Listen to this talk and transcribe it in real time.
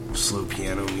slow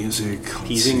piano music.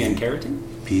 Peasing and carroting?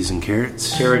 Peas and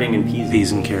carrots. Carroting and peasing.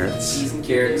 Peas and carrots. Peas and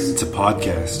carrots. It's a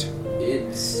podcast. It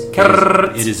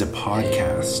It is a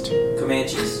podcast.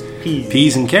 Comanches.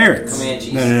 Peas and carrots.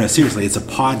 Comanches. No. Seriously, it's a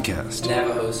podcast.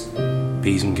 Navajos.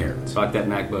 Peas and carrots. Fuck that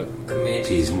MacBook. Comanches.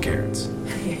 Peas and carrots.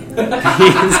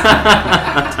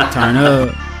 Turn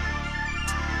up.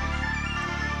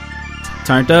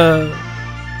 Turned up.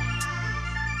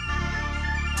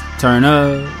 Turn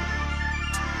up.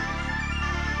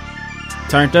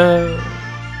 Turned up.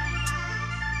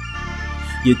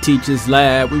 Your teacher's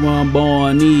lab, we weren't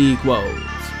born equals.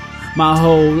 My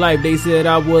whole life they said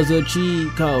I was a cheat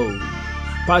code.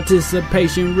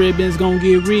 Participation ribbons gon'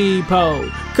 get repo.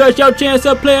 Cause your chance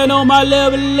of playing on my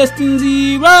level less than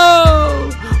 0.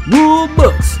 Rule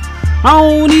books, I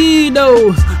don't need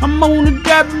those. I'm on the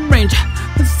driving range,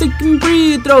 seeking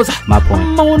free throws. My point.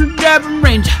 I'm on the driving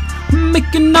range,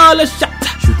 making all the shots.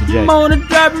 Shoot the J. I'm on the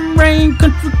driving range,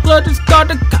 country club just called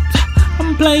the cops.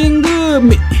 I'm playing good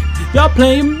me, y'all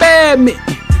playing bad me.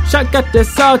 Shot got that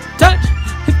soft touch,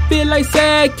 it feel like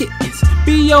sad kittens.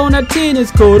 Be on a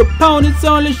tennis court, opponents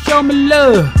only show me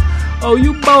love. Oh,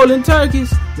 you bowling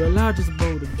turkeys? Well, I just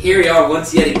bowled. Here we are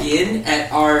once yet again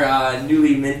at our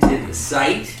newly minted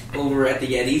site over at the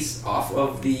Yetis, off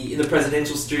of in the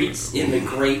presidential streets in the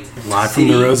great Live from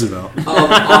city the Roosevelt. of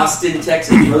Austin,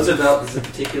 Texas. Roosevelt is a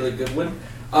particularly good one.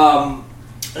 And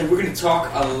we're going to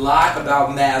talk a lot about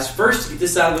Mavs. First, to get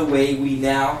this out of the way, we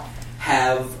now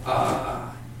have an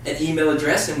email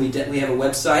address and we have a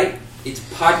website. It's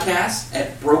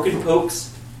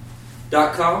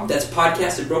podcast@brokenpokes.com. That's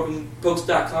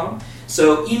podcast@brokenpokes.com.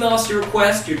 So email us your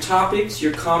requests, your topics,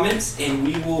 your comments, and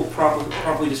we will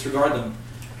promptly disregard them.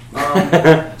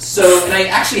 And I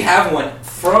actually have one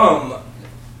from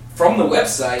the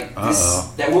website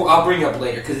I'll bring up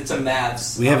later because it's a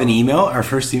Mavs. We have an email? Our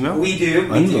first email? We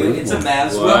do. It's a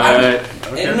Mavs. What? Well, I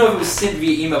don't know if it was sent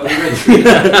via email, but we're going to treat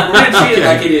it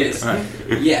like it is. Right.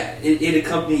 Yeah, it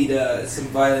accompanied some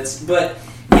violence. But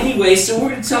anyway, so we're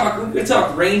going to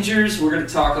talk Rangers. We're going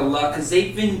to talk a lot because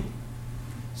they've been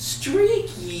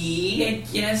streaky, I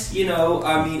guess.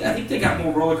 I think they got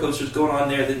more roller coasters going on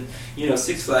there than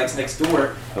Six Flags next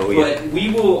door. Oh, yeah. But we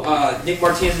will. Nick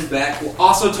Martinez is back. We'll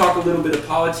also talk a little bit of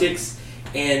politics,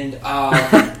 and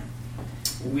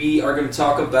we are going to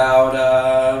talk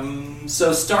about.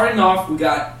 So starting off, we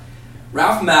got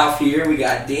Ralph Mouth here. We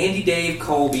got Dandy Dave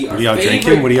Colby. What are y'all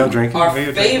drinking? Our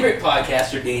favorite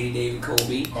podcaster, Dandy Dave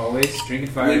Colby. Always drinking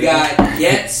fire. We got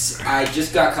Getz. I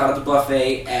just got caught at the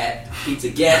buffet at Pizza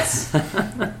Getz.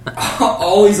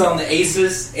 Always on the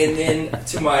Aces. And then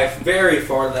to my very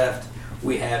far left,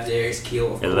 we have Darius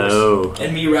Keel, of Hello. course.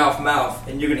 And me, Ralph Mouth.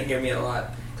 And you're going to hear me a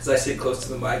lot because I sit close to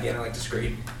the mic and I like to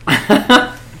scream.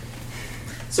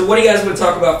 So what do you guys want to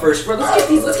talk about first?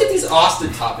 Let's get these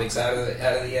Austin topics out of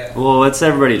the Well, what's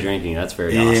everybody drinking? That's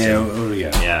very awesome. Yeah, what do we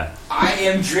got? Yeah. I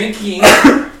am drinking.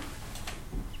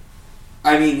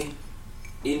 I mean,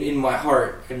 in my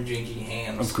heart, I'm drinking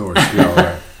Hams. Of course, we all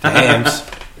are. Hams.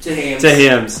 To Hams. To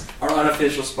Hams. Our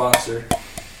unofficial sponsor.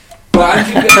 But I'm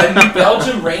drinking a New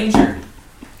Belgium Ranger.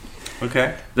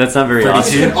 Okay. That's not very It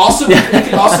awesome.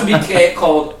 could also be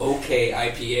called OK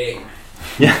IPA.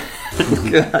 Yeah.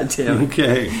 God damn.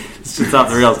 Okay. It's just off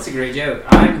the rails. That's a great joke.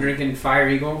 I'm drinking Fire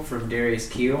Eagle from Darius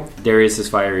Keel. Darius is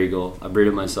Fire Eagle. I brewed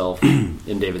it myself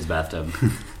in David's bathtub.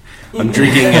 I'm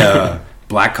drinking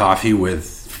black coffee with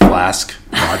flask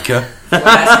vodka.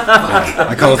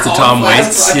 I call it the Tom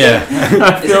Waits. Yeah.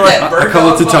 I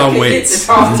call it the Tom Waits.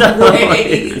 Tom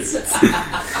Waits.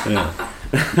 Yeah.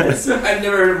 I've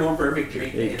never heard a more perfect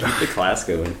drink. Hey, keep the class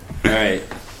going. All right.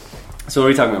 So what are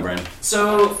we talking about, Brian?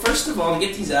 So, first of all, to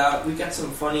get these out, we've got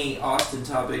some funny Austin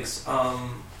topics.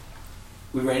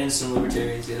 We ran into some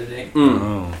libertarians the other day.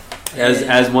 Oh.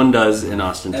 As one does in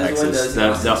Austin, As one Texas. does in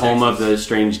Austin, The home Texas. of the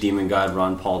strange demon god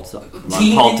Ron Paul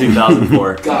Demon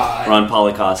 2004. God. Ron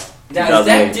Holocaust. Now, is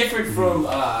that 2008. different from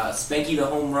Spanky the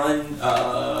Home Run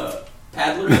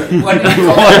Paddler? What do you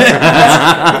call it?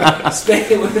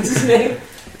 Spanky, what's his name?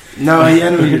 No, I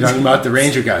know what you're talking about. The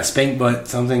Ranger guy. Spank butt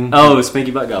something. Oh,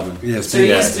 Spanky Butt Goblin. Yeah, So he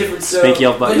Spank. is different. So, Spanky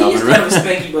Elf Butt but he's Goblin, kind of a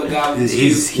Spanky Butt Goblin, too.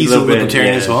 He's A a little bit,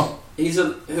 libertarian yeah. as well? He is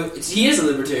a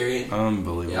libertarian.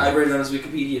 Unbelievable. Yeah, I read it on his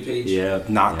Wikipedia page. Yeah.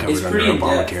 Not It's covered pretty under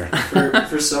in depth Obamacare.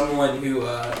 for someone who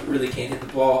really can't hit the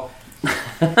ball.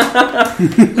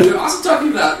 We're also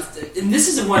talking about, and this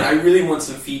is the one I really want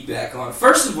some feedback on.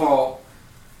 First of all,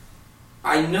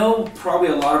 I know probably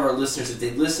a lot of our listeners, if they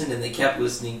listened and they kept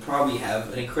listening, probably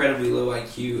have an incredibly low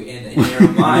IQ and a narrow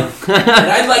mind. And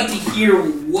I'd like to hear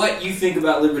what you think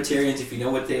about libertarians, if you know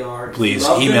what they are. Please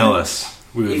Love email them. us.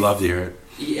 We would If- love to hear it.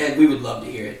 Yeah, we would love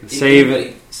to hear it. If Save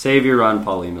anybody- Save your Ron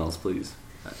Paul emails, please.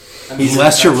 I mean,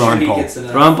 Unless you're I'm Ron he Paul. gets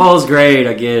enough. Ron Paul's great.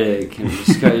 I get it. Can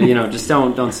just just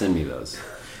don't send me those.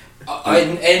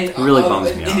 And really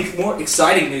bums me in the more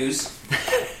exciting news,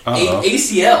 Uh-oh.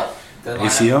 ACL. The lineup,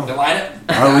 ACL? The lineup.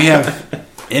 Oh, we have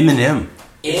Eminem.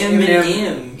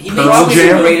 Eminem. He made Pearl Probably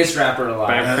Jam? the greatest rapper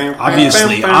alive.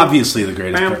 Obviously the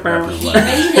greatest rapper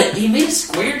alive. He made a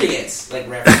square dance like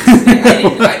reference.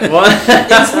 What?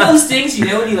 It's one of those things,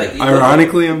 when you like. You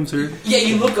Ironically, I'm sure.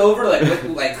 you look over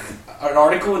like an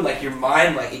article and like your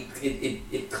mind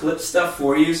it clips stuff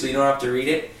for you, so you don't have to read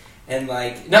it, and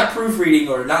like not proofreading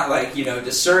or not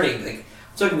discerning. Like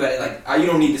I'm talking about it, like you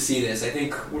don't need to see this. I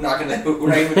think we're not even gonna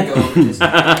go over this.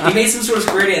 He made some sort of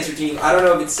square dance routine. I don't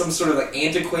know if it's some sort of like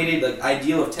antiquated like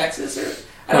ideal of Texas or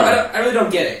I really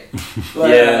don't get it.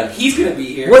 But he's gonna be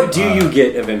here. What do you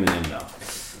get of Eminem though?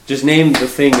 Just name the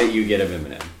thing that you get of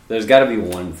Eminem. There's got to be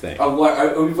one thing. What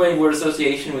are we playing word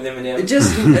association with Eminem?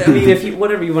 If you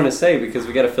whatever you want to say, because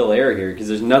we got to fill air here. Because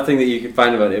there's nothing that you can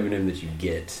find about Eminem that you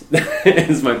get.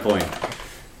 Is my point.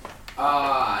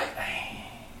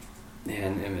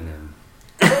 Man,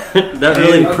 Eminem. That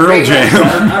really Pearl Jam.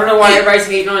 I don't know why everybody's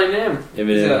hating on Eminem. He's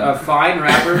Eminem. a fine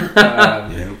rapper.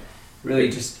 Yeah. Really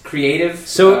just creative.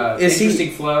 So, is he-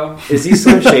 interesting flow. Is he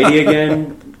Slim Shady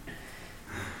again?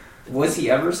 Was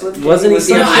he ever Slim Shady? Wasn't he Was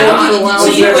Slim not? Shady? I don't know.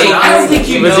 So I don't think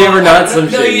you Was know. he ever not Slim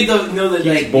No, Shady? you don't know that.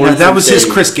 Like, born Yeah, that Slim was his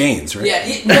Shady. Chris Gaines, right? yeah,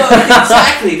 no,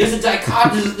 exactly. There's a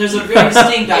dichotomy. There's a very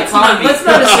distinct dichotomy. Let's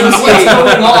not between associate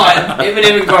what's going on.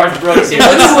 Eminem and Garth Brooks here.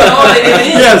 What's going on? It is.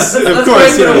 Yes, of Let's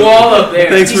course. put a Yeah. wall up there.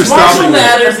 Thanks He's for Marshall stopping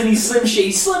that. Mathers and he's Slim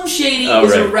Shady. Slim Shady Oh,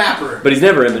 is a right. rapper. But he's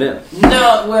never Eminem.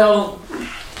 No, well,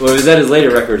 Well, was that his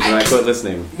later records when I quit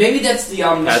listening? maybe that's the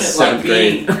That's omniscient like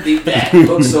seventh being that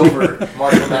looks over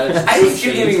Marshall Mathers. and I Slim think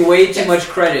you're Shady. giving way too much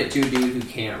credit to a dude who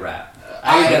can't rap.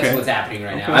 I think that's Okay. what's happening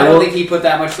right now. Okay. I don't think he put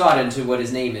that much thought into what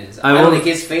his name is. I I will- don't think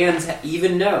his fans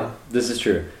even know. This is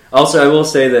true. Also, I will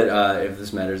say that if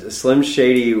this matters, Slim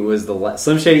Shady was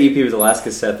Slim Shady EP was the last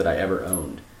cassette that I ever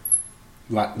owned.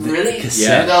 Really?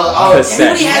 Cassette. No, oh, Cassette.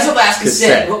 everybody has a last cassette.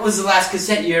 Cassette. What was the last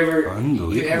cassette you ever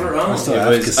Unbelievable. owned? I still It have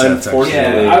was cassettes, actually.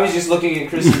 unfortunately- I was just looking at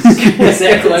Chris's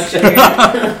cassette collection.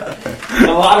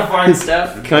 A lot of fine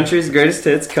stuff. Country's Greatest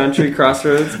Hits, Country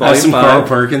Crossroads, Have Volume some Carl 5.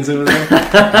 Perkins over there.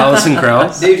 Allison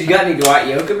Krauss. Dude, you got any Dwight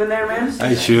Yoakam in there, man?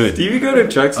 I should. Do you go to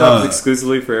truck stops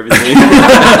exclusively for everything?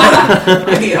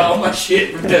 I get all my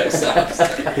shit from Duck Stops.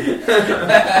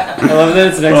 I love that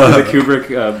it's next to the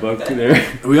Kubrick book there.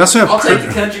 We also have I'll take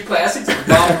the country classics and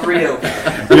Bob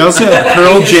Burrito. we also have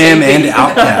Pearl Jam and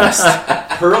Outkast.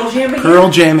 Pearl Jam again? Pearl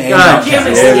Jam and God Jam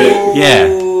Outkast. again?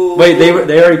 Yeah. Wait, they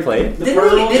already played?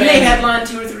 Didn't they headline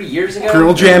 2 or 3 years ago?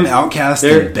 Pearl Jam, Outkast,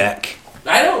 They're- and Beck.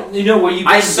 I don't know where you.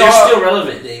 I They're saw- still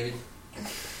relevant, David.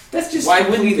 That's just Why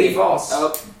wouldn't completely they? false.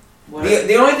 Oh, what?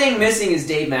 The only thing missing is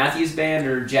Dave Matthews Band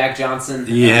or Jack Johnson.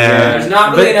 Yeah. There's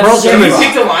not really But enough Pearl Jam Can surf you is-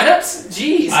 pick rock. the lineups?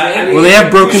 Jeez, I man. mean- Well, they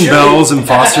have Broken Sure. Bells and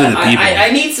Foster the People.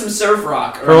 I need some surf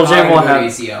rock. Or Pearl Jam I'm will not gonna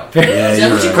have- ACL. Yeah, Is that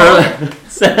you're what you right. call it?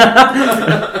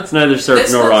 It's neither surf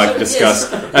That's nor not rock. so- Discuss.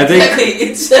 yes. I think Exactly.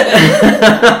 It's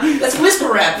that's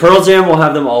whisper rap. Pearl Jam will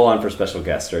have them all on for special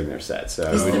guests during their set, so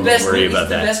I He's the wouldn't best. worry He's about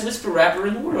the that. best whisper rapper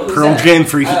in the world. Who's Pearl that? Jam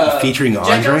Jack featuring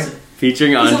Andre. Johnson.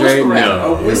 Featuring He's a Andre? whisper rapper.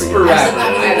 No. A whisper rapper. I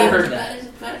haven't heard that.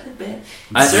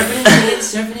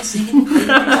 Surfing and singing.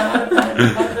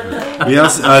 We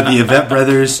also the Yvette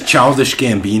Brothers, Childish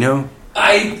Gambino,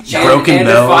 Broken and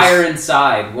Bells. The Fire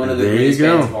Inside, one of the There you greatest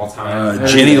go. bands of all time.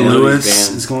 Jenny I know these Lewis bands.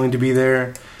 is going to be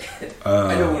there.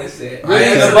 I don't want to say it.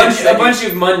 a bunch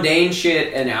of mundane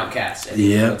shit and Outkast.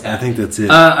 Yeah, I think that's it.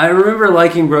 I remember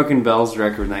liking Broken Bells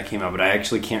record when that came out, but I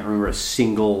actually can't remember a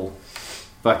single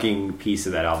fucking piece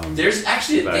of that album. There's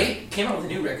actually But- they came out with a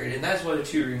new record, and that's what a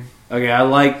touring. Okay, I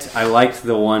liked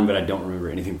the one, but I don't remember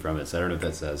anything from it, so I don't know if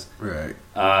that says. Right.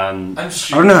 I'm I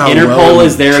sure. don't know how Interpol well it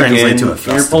is there translate again. to a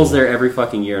festival. Interpol's there every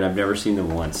fucking year, and I've never seen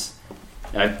them once.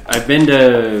 I've been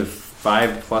to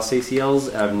 5+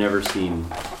 ACLs. I've never seen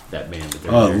that band. But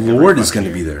they're Oh, there every Lord is fucking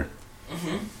going to be year.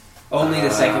 there. Only the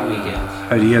second weekend.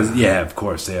 How do you guys? Yeah, of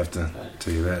course they have to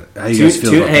tell you that. How do you guys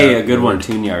feel about Hey, that? a good one,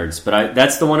 Tune Yards. But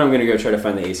that's the one I'm going to go try to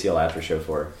find the ACL after show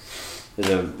for. Is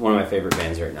one of my favorite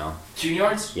bands right now. Tune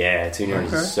Yards. Yeah, Tune Yards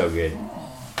Okay. is so good.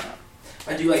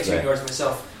 I do like Tune Right. Yards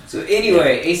myself. So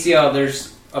anyway, ACL,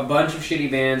 there's a bunch of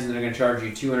shitty bands, and they're going to charge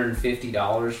you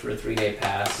 $250 for a 3-day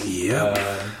pass. Yep.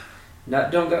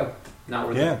 Don't go. Not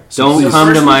worth Yeah. it. Don't So come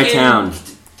to first my weekend-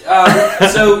 town.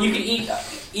 So you can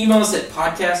email us at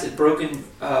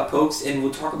podcast@brokenpokes, and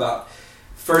we'll talk about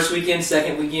first weekend,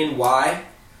 second weekend, why,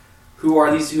 Who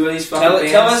are these fucking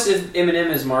bands? Tell us if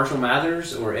Eminem is Marshall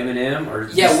Mathers or Eminem or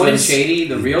Yeah, what Slim is- Shady,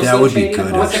 the real That Slim would be Shady.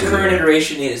 good, What the actually, current yeah.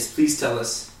 iteration is? Please tell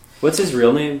us. What's his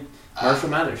real name? Marshall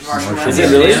Mathers. Marshall Marshall Is it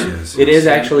Mathers. really? Yes, It is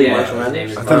actually Yeah, Marshall his name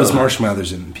Mathers. is I thought it was Oh. Marshall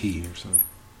Mathers MP or something.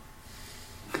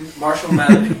 Marshall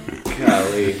Mathers.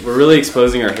 Golly, we're really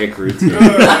exposing our hick roots here.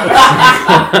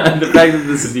 The fact that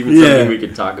this is even something Yeah. we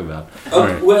could talk about. Oh,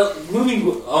 Right. well, moving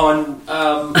on.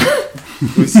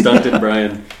 We stunted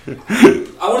Brian.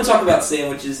 I want to talk about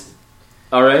sandwiches.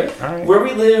 All right. All right. Where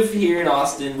we live here in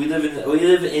Austin, we live in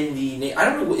the. I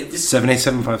don't know if this.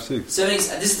 78756.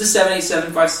 This is the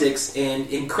 78756, and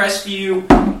in Crestview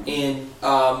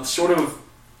and sort of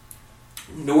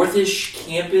northish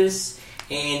campus,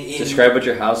 and in Describe what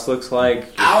your house looks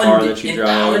like. The car that you in drive.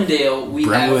 Allendale, we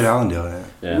Brentwood, have Allendale.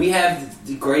 Yeah. we have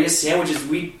the greatest sandwiches.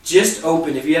 We just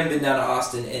opened. If you haven't been down to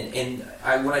Austin,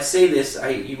 and when I say this,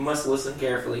 you must listen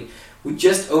carefully. We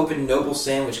just opened Noble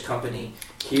Sandwich Company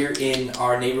here in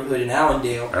our neighborhood in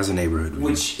Allendale. As a neighborhood. we-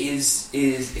 Which is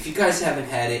if you guys haven't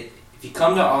had it, if you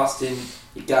come to Austin,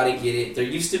 you gotta get it. There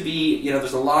used to be,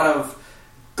 there's a lot of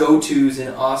go-tos in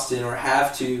Austin or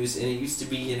have-tos, and it used to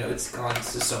be, it's gone to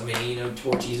so many,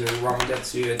 Torchy's or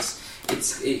Ramagetsu.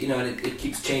 And it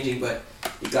keeps changing, but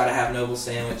you gotta have Noble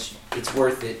Sandwich. It's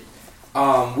worth it.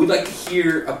 We'd like to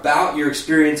hear about your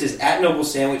experiences at Noble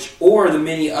Sandwich or the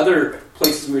many other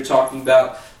places we were talking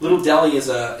about. Little Deli is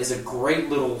a great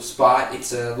little spot.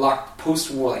 It's a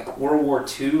post-war, like World War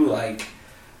II, like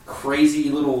crazy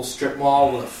little strip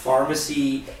mall with a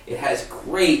pharmacy. It has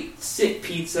great sick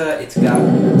pizza. It's got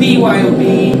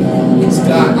BYOB. It's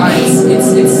got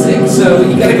it's sick. So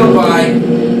you gotta go by.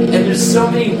 And there's so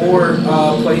many more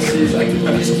places. I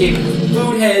just gave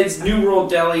Food Heads, New World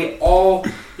Deli. All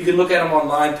you can look at them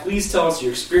online. Please tell us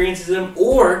your experiences in them,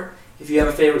 or if you have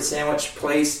a favorite sandwich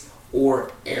place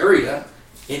or area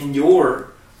in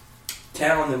your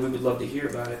town, then we would love to hear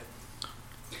about it.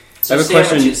 So I have a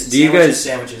question. sandwiches,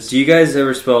 sandwiches. Do you guys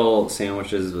ever spell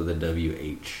sandwiches with a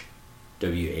WH?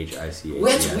 WHICH.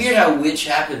 Well, it's weird how which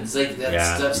happens. Like that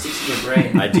Yeah. stuff sticks in your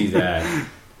brain. I do that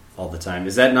all the time.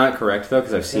 Is that not correct though?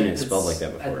 Because I've seen it spelled like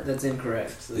that before. That's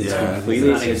incorrect. Yeah, I think Completely.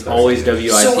 that's It's incorrect, always yeah.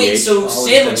 WICH. So wait, so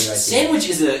Always sandwich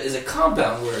is a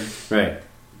compound word. Right.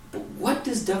 But what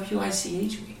does WICH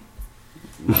mean?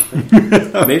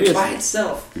 Maybe it's. By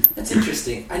itself. That's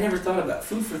interesting. I never thought about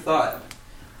food for thought.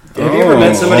 Have you ever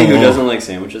met somebody who doesn't like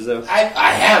sandwiches though?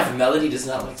 I have. Melody does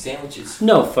not like sandwiches.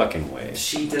 No fucking way.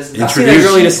 She does I've not. seen a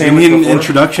girl eat a We sandwich need an before.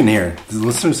 introduction here.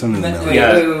 Listen to something. Wait, Melody.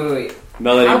 Yeah. Wait.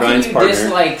 Melody, How Brian's can you partner.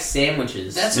 dislike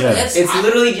sandwiches? That's Yeah. It's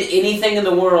literally anything in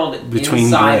the world Between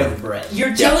inside bread. of bread.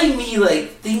 You're telling me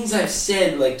like things I've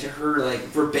said like to her like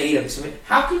verbatim. So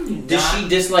how can you Does not she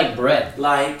dislike bread?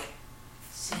 like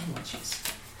sandwiches?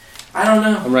 I don't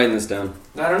know. I'm writing this down.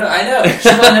 I don't know. I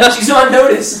know. She's on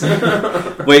notice.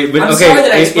 Wait, but I'm okay. sorry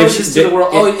that I if exposed this to the world.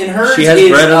 Oh, and hers she has is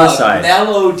bread on the side.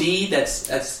 Melody. That's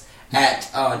at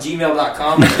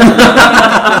gmail.com.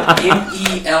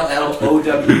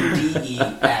 MELLOWDE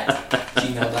at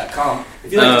gmail.com.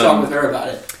 If you'd like to talk with her about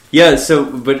it. Yeah. So,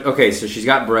 but okay. So she's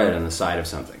got bread on the side of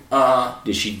something.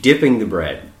 Is she dipping the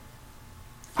bread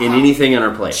in anything on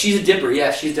her plate? She's a dipper.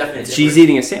 Yeah, she's definitely a dipper. She's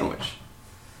eating a sandwich.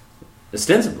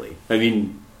 Ostensibly. I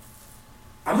mean,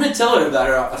 I'm going to tell her about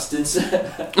her ostensible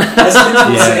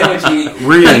sandwich eating.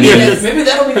 We're gonna need it. Maybe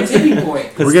that'll be the tipping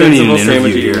point. We're gonna need an ostensible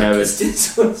sandwich interview eating here. habits.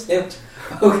 Ostensible sandwich.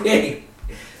 Okay.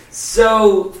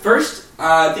 So, first,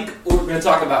 I think we're going to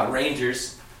talk about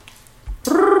Rangers.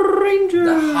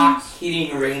 The hot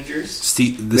hitting Rangers.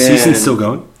 The Man. season's still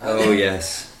going? Oh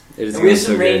yes, it is And we going have so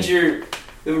some good.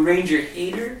 We have a Ranger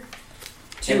hater.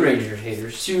 Two And Rangers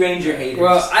haters. Two Ranger haters.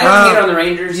 Well, I don't hate on the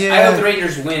Rangers. I yeah. hope the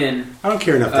Rangers win, I don't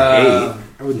care enough to Uh, hate.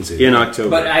 I wouldn't say In that. October.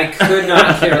 but I could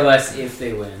not care less if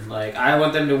they win. Like, I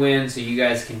want them to win so you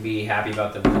guys can be happy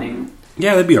about them winning.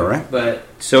 Yeah, that'd be alright. But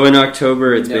So in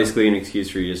October, it's No. basically an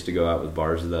excuse for you just to go out with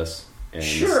bars with us and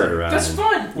sit sure, around. that's and-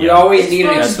 fun. we Yeah. always It's need an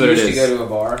fun. That's what it excuse to is. go to a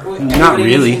bar. Not Everybody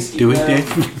really, needs to do we, keep-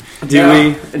 Dave? Do Yeah.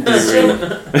 we? Do we?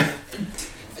 So,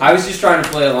 I was just trying to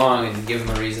play along and give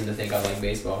them a reason to think I like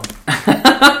baseball.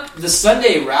 the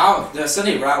Sunday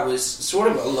route was sort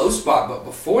of a low spot, but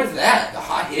before that, the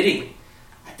hot hitting.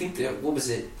 I think what was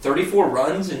it? 34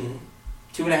 runs in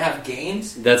 2.5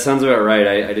 games. That sounds about right.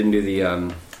 I didn't do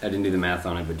the math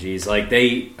on it, but geez, like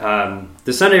they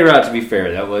the Sunday route. To be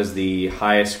fair, that was the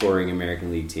highest scoring American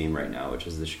League team right now, which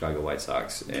is the Chicago White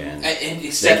Sox, and And they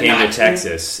except came to not-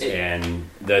 Texas, it- and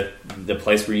the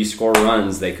place where you score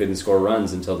runs, they couldn't score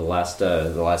runs until the last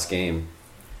game,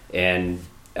 and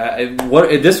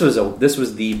this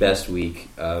was the best week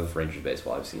of Rangers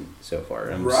baseball I've seen so far.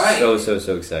 I'm Right.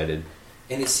 so excited.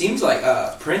 And it seems like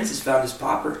Prince has found his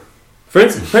popper.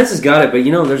 Prince has got it, but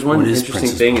there's one What is interesting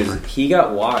Prince's thing popper? is he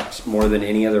got walked more than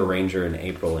any other Ranger in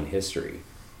April in history.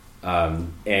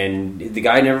 And the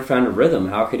guy never found a rhythm.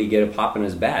 How could he get a pop in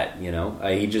his bat?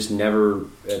 He just never.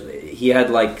 He had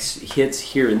like hits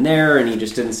here and there, and he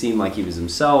just didn't seem like he was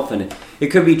himself. And it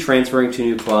could be transferring to a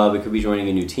new club, it could be joining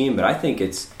a new team, but I think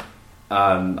it's.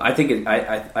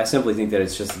 I simply think that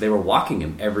it's just they were walking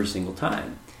him every single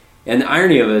time. And the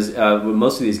irony of it is, with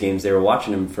most of these games, they were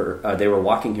walking him for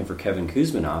Kevin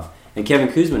Kuzminov, and Kevin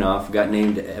Kuzminov got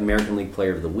named American League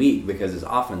Player of the Week because his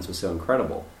offense was so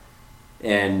incredible.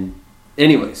 And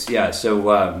anyways, yeah.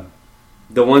 So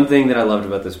the one thing that I loved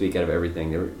about this week out of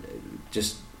everything,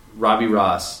 just Robbie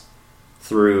Ross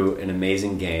threw an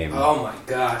amazing game. Oh my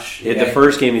gosh! The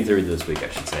first game he threw this week, I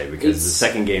should say, because the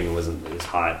second game it wasn't as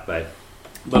hot. But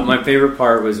my favorite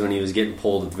part was when he was getting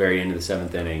pulled at the very end of the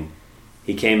seventh inning.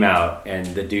 He came out and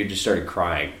the dude just started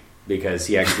crying because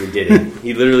he actually did it.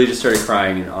 He literally just started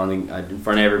crying in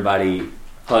front of everybody.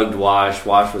 Hugged Wash.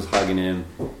 Wash was hugging him.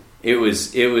 It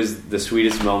was the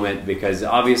sweetest moment because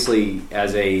obviously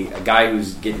as a guy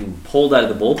who's getting pulled out of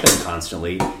the bullpen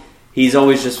constantly, he's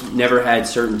always just never had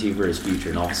certainty for his future,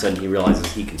 and all of a sudden he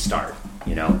realizes he can start.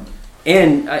 And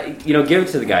give it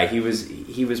to the guy. He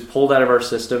was pulled out of our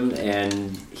system,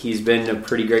 and he's been a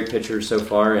pretty great pitcher so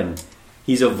far, and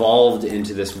he's evolved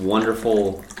into this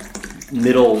wonderful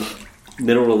middle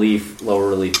relief, lower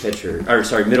relief pitcher. Or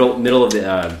sorry, middle of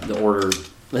the order.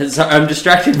 I'm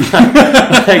distracted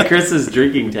by Chris's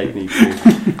drinking technique here.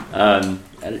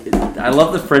 I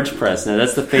love the French press. Now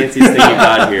that's the fanciest thing you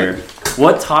got here.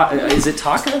 What is it?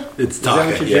 Taka? It's Is that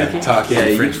what Taka. you're Yeah, drinking? Taka.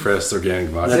 Yeah, French press organic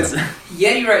vodka.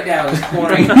 Yeti right now is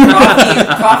pouring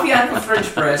coffee out of a French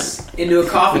press into a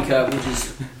coffee cup, which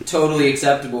is totally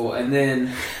acceptable, and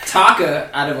then Taka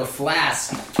out of a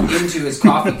flask into his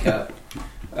coffee cup.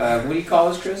 What do you call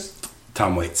this, Chris?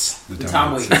 Tom Waits. The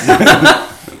Tom Waits.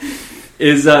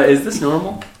 Is this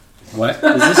normal? What?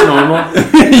 Is this normal?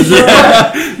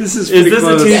 This is Is this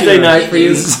a Tuesday night for you?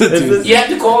 This is a Tuesday- You have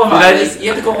to qualify. Did I just- You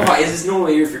have to qualify. Is this normal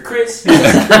here for Chris? Is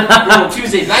this normal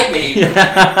Tuesday night behavior? Is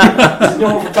this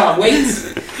normal for Tom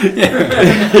Waits?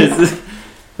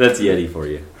 That's Yeti for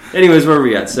you. Anyways, where are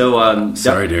we at? So,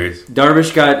 Sorry, Darius.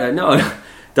 Darvish got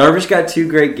Darvish got 2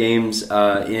 great games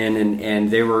in,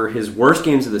 and they were his worst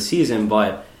games of the season.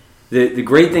 But the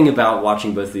great thing about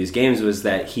watching both of these games was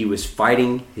that he was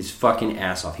fighting his fucking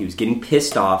ass off. He was getting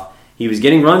pissed off. He was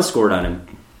getting runs scored on him.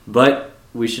 But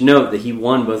we should note that he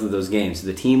won both of those games.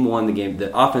 The team won the game.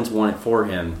 The offense won it for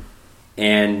him.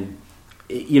 And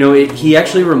he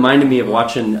actually reminded me of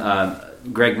watching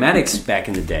Greg Maddux back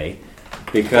in the day.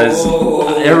 Because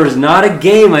there was not a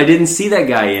game I didn't see that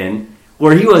guy in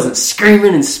where he wasn't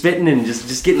screaming and spitting and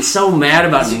just getting so mad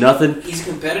about nothing. He's a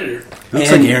competitor.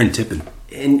 Looks like Aaron Tippin.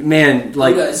 And man,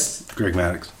 like, Who does? Greg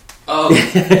Maddux. Oh,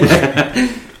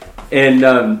 and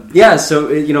so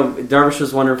Darvish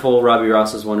was wonderful. Robbie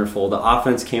Ross was wonderful. The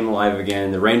offense came alive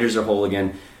again. The Rangers are whole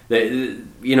again.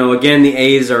 Again, the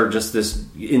A's are just this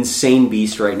insane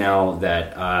beast right now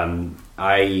that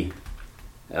I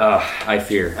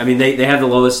fear. I mean, they have the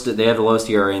lowest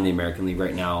ERA in the American League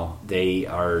right now. They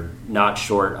are not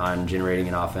short on generating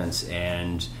an offense,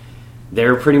 and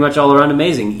they're pretty much all around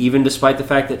amazing. Even despite the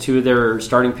fact that 2 of their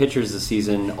starting pitchers this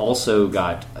season also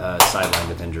got sidelined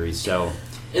with injuries. So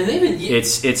and they've been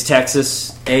it's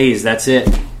Texas A's. That's it.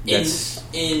 in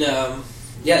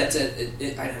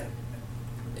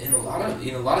a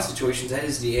lot of situations that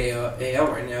is the AL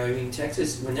right now. I mean,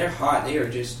 Texas, when they're hot, they are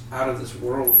just out of this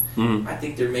world. Mhm. I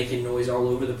think they're making noise all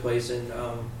over the place, and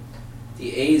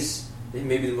the A's, they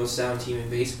may be the most sound team in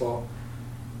baseball,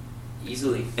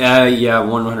 easily.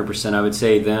 100%. I would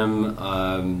say them,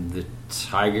 the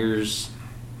Tigers,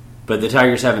 but the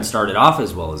Tigers haven't started off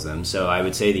as well as them. So I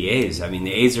would say the A's. I mean,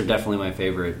 the A's are definitely my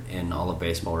favorite in all of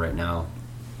baseball right now.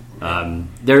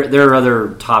 There are other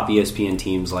top ESPN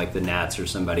teams like the Nats or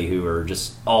somebody who are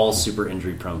just all super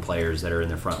injury prone players that are in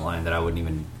their front line that I wouldn't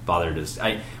even bother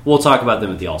to. We'll talk about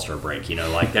them at the All-Star break.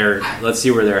 Let's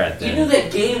see where they're at then.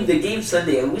 The game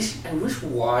Sunday. I wish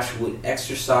Wash would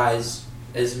exercise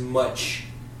as much.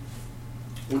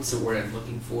 What's the word I'm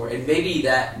looking for? And maybe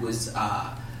that was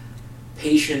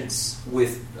patience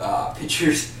with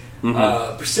pitchers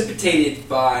precipitated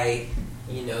by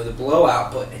the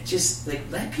blowout, but it just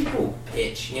let people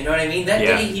pitch. You know what I mean? That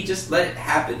day he just let it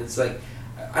happen. It's like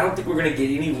I don't think we're gonna get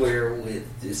anywhere with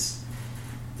this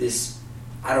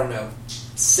I don't know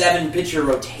 7 pitcher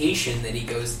rotation that he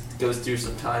goes through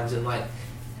sometimes. And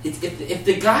if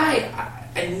the guy,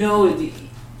 I know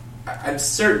I'm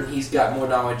certain he's got more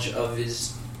knowledge of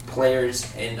his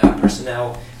players and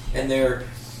personnel and their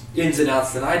ins and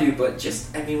outs than I do. But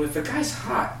just, I mean, if a guy's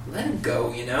hot, let him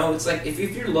go. You know, it's like if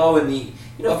you're low in the,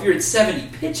 you know, if you're at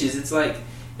 70 pitches, it's like,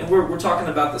 and we're talking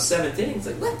about the 7th inning. It's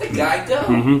like, let the guy go.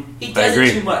 Mm-hmm. He does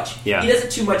it too much. Yeah. He does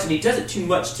it too much, and he does it too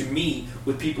much to me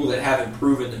with people that haven't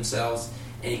proven themselves.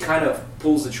 And he kind of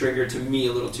pulls the trigger to me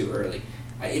a little too early.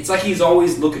 It's like he's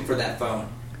always looking for that phone.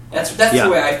 That's the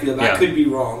way I feel about it. I could be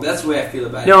wrong. That's the way I feel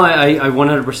about it. No, I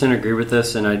 100% agree with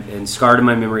this, and scarred in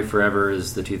my memory forever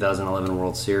is the 2011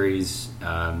 World Series.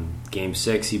 Game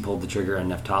 6, he pulled the trigger on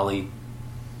Neftali.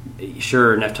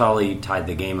 Sure, Neftali tied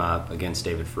the game up against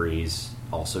David Freese.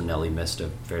 Also, Nelly missed a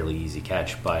fairly easy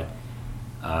catch, but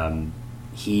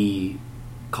he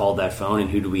called that phone, and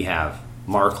who do we have?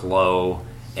 Mark Lowe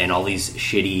and all these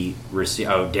shitty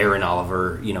Darren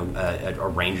Oliver, you know, a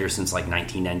Ranger since like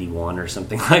 1991 or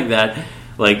something like that.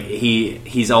 Like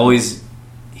he's always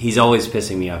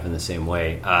pissing me off in the same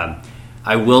way.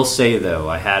 I will say though,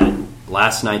 I had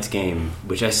last night's game,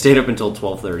 which I stayed up until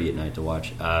 12:30 at night to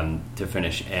watch to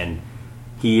finish, and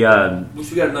he.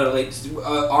 Which we got another late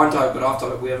on topic, but off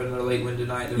topic. We have another late win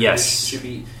tonight. Yes, should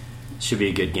be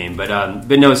a good game. But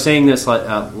no, saying this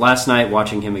last night,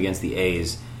 watching him against the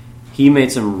A's. He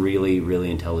made some really, really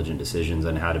intelligent decisions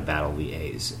on how to battle the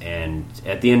A's. And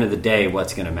at the end of the day,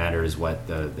 what's going to matter is what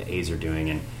the A's are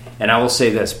doing. And I will say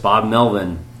this, Bob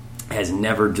Melvin has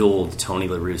never dueled Tony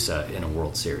La Russa in a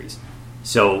World Series.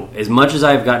 So as much as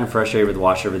I've gotten frustrated with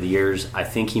Wash over the years, I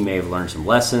think he may have learned some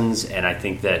lessons, and I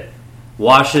think that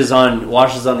Wash is on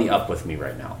the up with me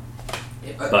right now.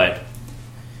 But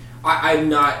I'm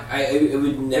not. I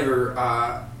would never.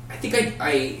 I think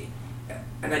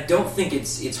and I don't think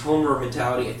it's homer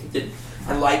mentality. I think that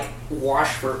I like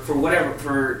Wash for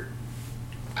whatever.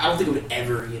 I don't think it would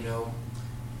ever, you know,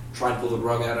 try and pull the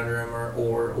rug out under him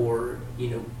or you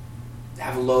know,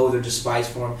 have loathe or despise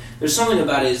for him. There's something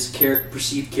about his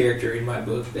perceived character in my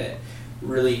book that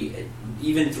really,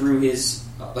 even through his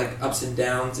like ups and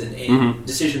downs and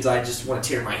decisions I just want to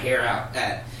tear my hair out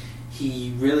at,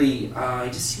 he really he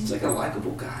just seems like a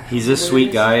likable guy. He's a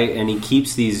sweet guy, and he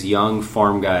keeps these young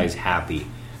farm guys happy.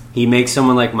 He makes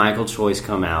someone like Michael Choice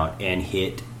come out and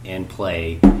hit and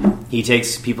play. He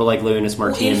takes people like Leonys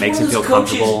Martin and makes him feel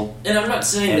comfortable. And I'm not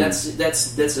saying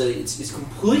it's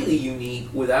completely unique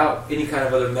without any kind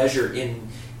of other measure in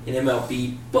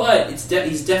MLB, but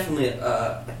he's definitely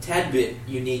a tad bit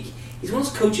unique. He's one of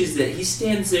those coaches that he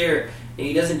stands there and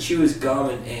he doesn't chew his gum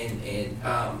and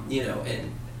you know, and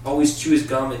always chew his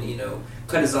gum and, you know,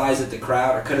 cut his eyes at the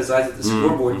crowd or cut his eyes at the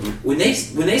scoreboard. When they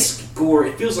score,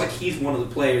 it feels like he's one of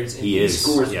the players and he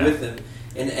scores with them.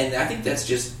 And I think that's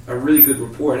just a really good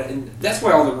report. And that's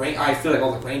why I feel like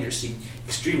all the Rangers seem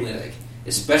extremely like,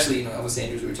 especially, you know, Elvis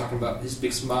Andrews, we were talking about his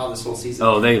big smile this whole season.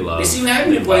 Oh, they seem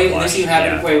happy to play, and they seem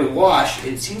happy to play with Wash.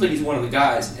 It seems like he's one of the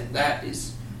guys, and that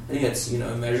is, I think that's, you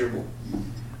know, immeasurable.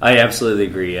 I absolutely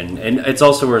agree, and it's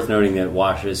also worth noting that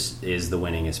Wash is the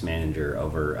winningest manager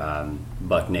over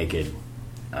Buck Naked in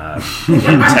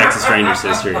Texas Rangers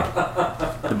history.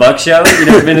 The Buck Show? You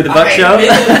never been to the Buck Show?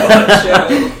 Buck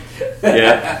Show.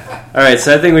 Yeah. All right,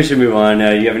 so I think we should move on.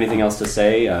 You have anything else to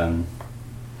say?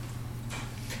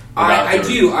 I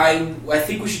do. I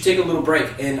think we should take a little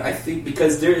break, and I think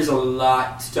because there is a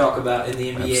lot to talk about in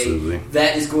the NBA. Absolutely.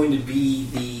 That is going to be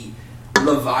the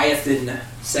Leviathan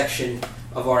section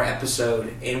of our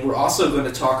episode, and we're also going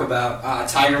to talk about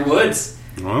Tiger Woods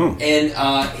and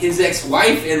his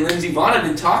ex-wife and Lindsey Vonn have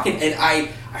been talking, and I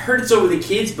heard it's over the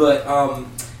kids, but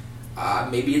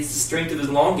maybe it's the strength of his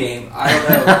long game. I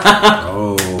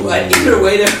don't know. But either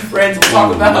way, they're friends. We'll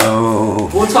talk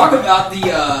about we'll talk about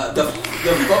the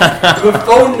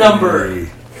phone number.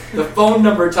 The phone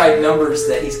number type numbers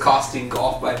that he's costing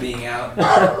golf by being out.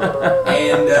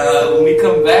 And when we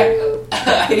come back,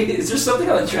 is there something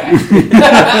on the track?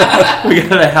 We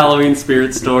got a Halloween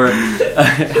Spirit Store,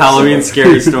 Halloween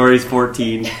Scary Stories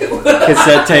 14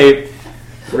 cassette tape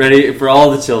ready for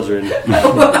all the children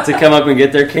to come up and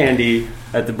get their candy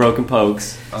at the Broken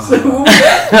Pokes. So we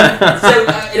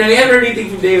haven't heard anything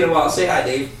from Dave in a while. Say hi,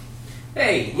 Dave.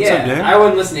 Hey, What's up, Dave? I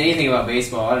wouldn't listen to anything about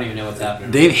baseball. I don't even know what's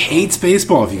happening. Dave hates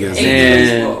baseball, if you guys know.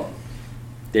 Baseball.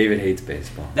 David hates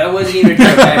baseball. That wasn't even a joke.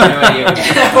 I have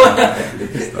no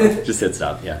idea. Just hit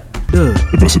stop, yeah.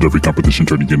 Invested every competition,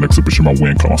 trying to get an exhibition. My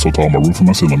win climb so tall, my roof and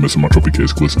my ceiling missing. My trophy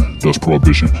case glisten. Dust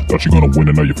prohibition. Thought you gonna win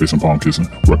and now you're facing palm kissing.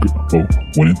 Record,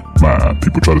 winning, mine.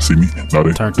 People try to see me, now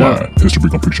they blind. History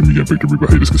gon' picture me in victory, but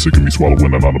haters can sick of me swallowing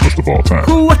and I'm the best of all time.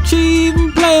 Who what you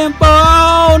even playing for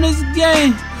on this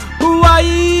game? Who are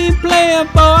you even playing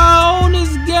for on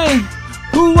this game?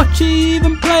 Who what you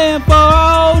even playing for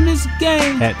on this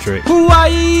game? Hat trick. Who are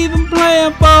you even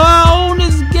playing for on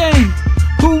this game?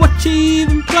 Who what you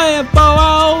even playing for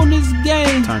on this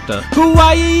game? Turned up. Who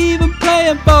are you even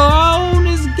playing for on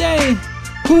this game?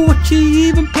 Who what you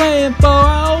even playing for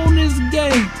on this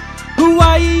game? Who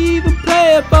are you even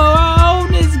playing for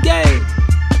on this game?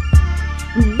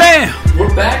 Bam!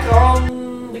 We're back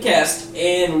on the cast,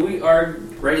 and we are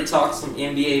ready to talk some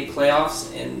NBA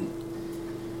playoffs and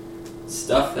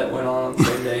stuff that went on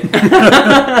Sunday.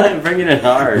 Bringing it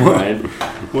hard, Brian.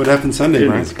 What happened Sunday,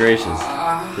 Brian? Goodness gracious.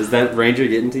 Does that Ranger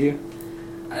get into you?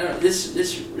 I don't.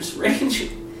 This range.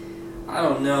 I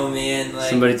don't know, man. Like,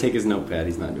 Somebody take his notepad.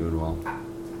 He's not doing well.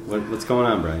 What's going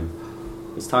on, Brian?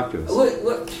 Let's talk to us.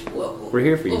 What, We're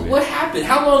here for you, man. What happened?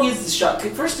 How long is the shot?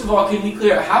 First of all, can we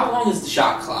clear out how long is the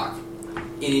shot clock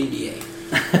in NBA?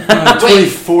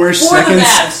 24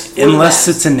 seconds. For the Unless Mavs.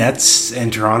 it's a Nets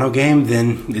and Toronto game,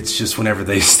 then it's just whenever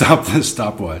they stop the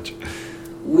stopwatch.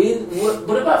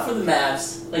 What about for the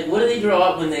Mavs? Like, what do they draw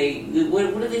up when they?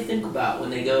 What do they think about when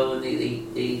they go and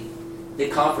they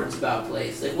conference about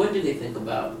plays? Like, what do they think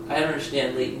about? I don't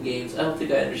understand late in games. I don't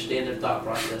think I understand their thought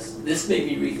process. This made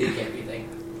me rethink everything.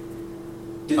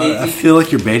 Do they? I feel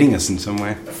like you're baiting us in some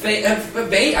way.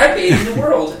 I baited the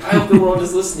world. I hope the world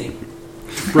is listening.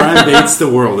 Brian Bates the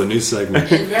World, a new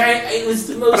segment. It was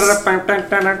the most.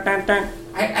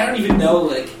 I don't even know.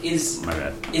 Like, is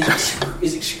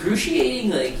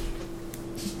excruciating? Like,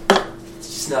 it's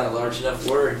just not a large enough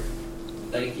word.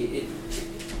 Like,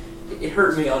 it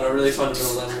hurt me on a really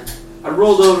fundamental level. I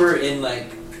rolled over and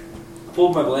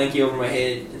pulled my blankie over my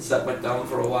head and stuck my thumb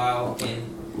for a while.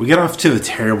 And We got off to a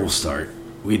terrible start.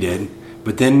 We did,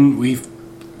 but then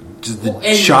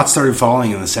shots started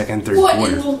falling in the second, third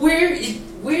quarter. And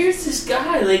where's this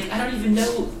guy? Like, I don't even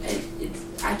know.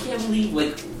 I can't believe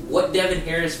what Devin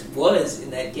Harris was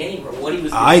in that game or what he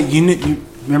was. You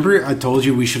remember I told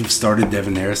you we should have started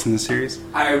Devin Harris in the series?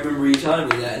 I remember you telling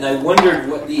me that, and I wondered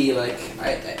what the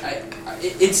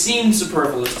it seemed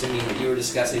superfluous to me when you were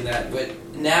discussing that, but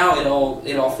now it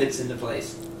all fits into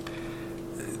place.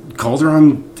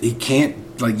 Calderon, you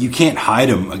can't hide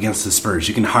him against the Spurs.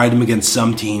 You can hide him against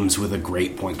some teams with a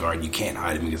great point guard. You can't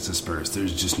hide him against the Spurs.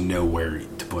 There's just nowhere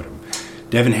to put him.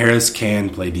 Devin Harris can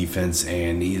play defense,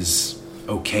 and he's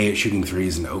okay at shooting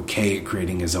threes and okay at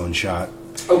creating his own shot.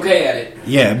 Okay at it.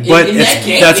 Yeah, but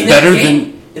that's better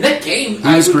than... In that game,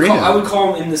 He was great. I would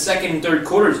call him in the second and third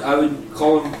quarters. I would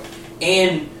call him,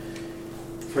 and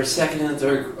for a second and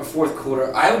third or fourth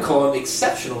quarter, I would call him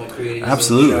exceptional at creating his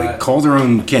Absolutely. own shot.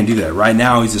 Calderon can't do that. Right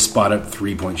now, he's a spot-up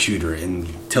three-point shooter, and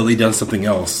until he does something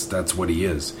else, that's what he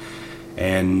is.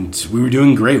 And we were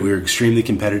doing great. We were extremely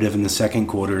competitive in the second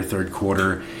quarter, third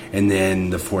quarter, and then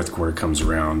the fourth quarter comes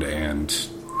around, and...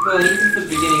 Well, even for the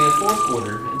beginning of the fourth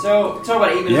quarter. Until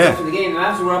about 8 minutes Yeah. after the game, the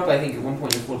Mavs were up, I think, at one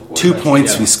point in the fourth quarter. 2 by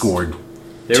points 2 we points. scored.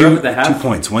 They were up at the half. 2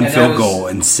 points, one And that field was- goal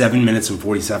in 7 minutes and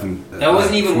 47. That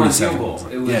wasn't even one 47 field goal.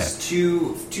 It was yeah.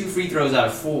 two free throws out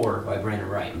of 4 by Brandon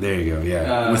Wright. There you go.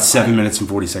 Yeah, with 7 minutes and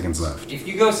 40 seconds left. If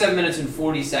you go 7 minutes and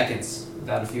 40 seconds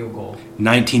without a field goal,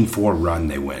 19-4 run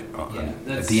they went on Yeah, at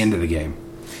that's- the end of the game.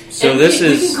 So And this we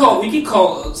is... can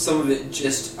call some of it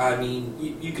just. I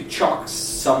mean, you could chalk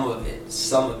some of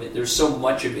it. There's so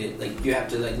much of it. Like, you have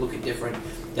to look at different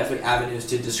avenues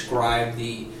to describe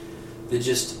the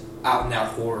just out and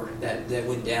out horror that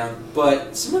went down.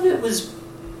 But some of it was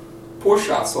poor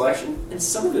shot selection, and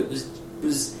some of it was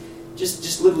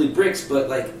just literally bricks. But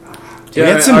We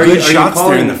had some good shots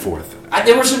there in the fourth.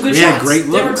 there were some good We shots. had great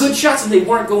There were looks. good shots, and they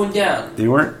weren't going down. They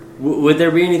weren't. Would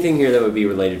there be anything here that would be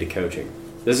related to coaching?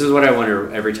 This is what I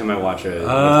wonder every time I watch a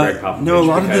Greg Popovich. No, a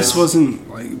lot of because- this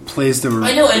wasn't plays that were.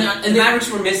 I know, the and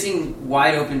Mavericks were missing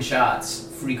wide open shots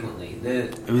frequently.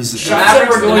 It was Shots that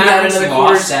were going down into the lost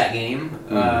quarters. that game.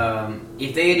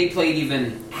 If they had played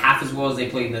even half as well as they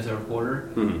played in the third quarter,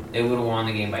 they would have won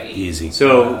the game by 8. easy.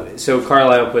 So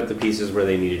Carlisle put the pieces where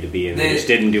they needed to be, and they just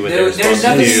didn't do what they were There's supposed to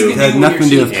nothing do. you It can had do nothing to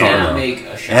do with when you're Carlisle. make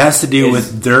a It shot. has to do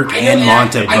with Dirk and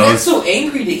Monta I got both. so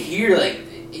angry to hear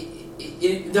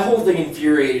the whole thing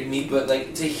infuriated me, but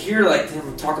to hear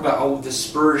them talk about the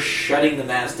Spurs shutting the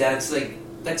Mavs down, it's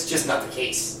that's just not the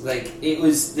case. It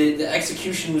was the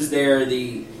execution was there,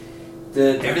 the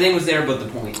Everything was there but the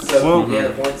points.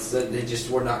 the points that they just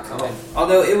were not coming.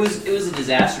 Although it was a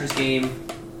disastrous game,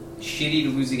 shitty to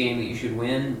lose a game that you should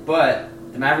win, but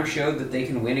the Mavericks showed that they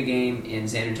can win a game in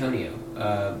San Antonio.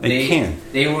 They can.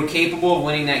 They were capable of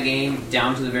winning that game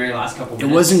down to the very last couple It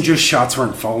minutes. wasn't just shots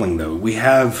weren't falling though. We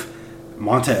have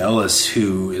Monta Ellis,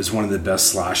 who is one of the best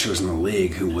slashers in the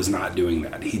league, who was not doing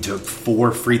that. He took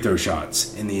 4 free throw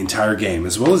shots in the entire game,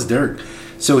 as well as Dirk.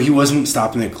 So he wasn't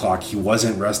stopping the clock. He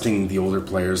wasn't resting the older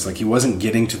players. Like, he wasn't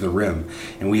getting to the rim.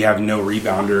 And we have no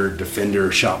rebounder,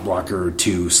 defender, shot blocker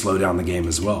to slow down the game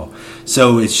as well.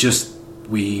 So it's just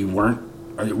we're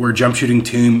a jump shooting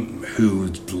team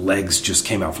whose legs just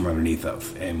came out from underneath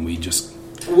of, and we just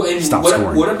stopped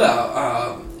scoring. What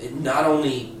about not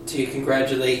only to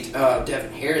congratulate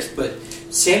Devin Harris, but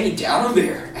Sammy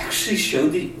Dalembert actually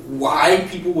showed why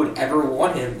people would ever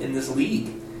want him in this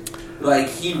league. Like,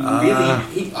 he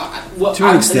really... to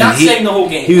an extent, not saying the whole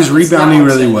game. He was rebounding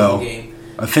really well.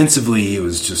 Offensively, he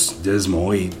was just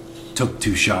dismal. He took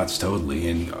 2 shots totally.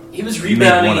 And he was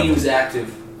rebounding and he was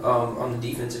active on the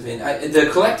defensive end. The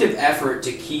collective effort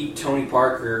to keep Tony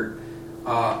Parker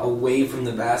away from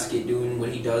the basket doing what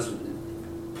he does,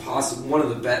 possibly one of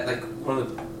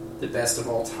the best of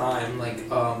all time,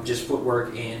 just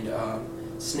footwork and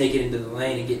snaking into the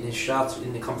lane and getting his shots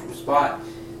in the comfortable spot.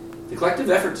 The collective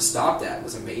effort to stop that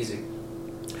was amazing.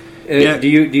 Do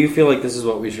you feel like this is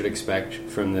what we should expect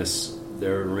from the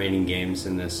remaining games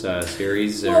in this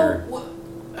series? Or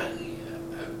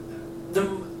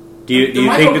do you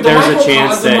think that there's a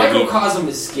chance that the microcosm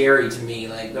is scary to me?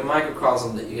 Like, the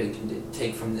microcosm that you can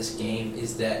take from this game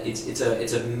is that it's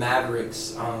a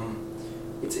Mavericks.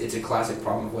 It's a classic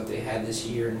problem of what they had this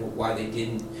year and why they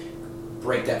didn't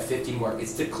break that 50 mark.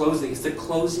 It's the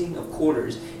closing of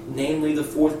quarters, namely the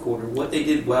fourth quarter. What they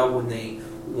did well when they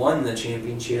won the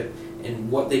championship, and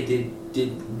what they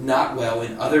did not well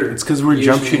in other. It's because we're a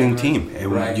jump shooting team,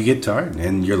 and right. You get tired,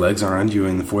 and your legs aren't on you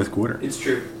in the fourth quarter. It's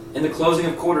true, and the closing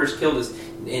of quarters killed us,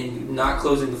 and not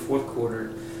closing the fourth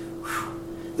quarter.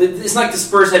 It's like the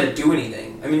Spurs had to do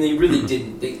anything. I mean, they really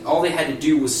didn't. All they had to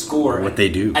do was score. What they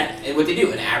do,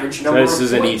 an average number of points.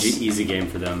 This is an easy game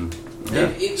for them.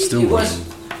 Yeah,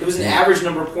 it was an average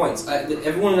number of points.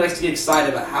 Everyone likes to get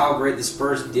excited about how great the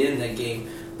Spurs did in that game,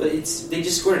 but they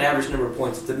just scored an average number of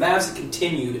points. If the Mavs had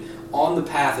continued on the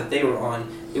path that they were on,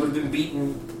 they would have been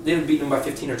beaten. They would have beaten them by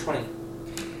 15 or 20.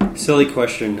 Silly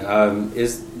question: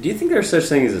 do you think there's such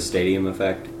thing as a stadium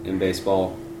effect in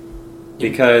baseball?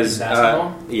 Because in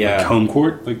basketball? Like home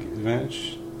court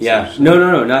advantage. Yeah,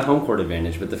 no, not home court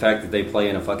advantage, but the fact that they play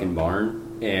in a fucking barn.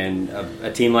 And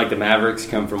a team like the Mavericks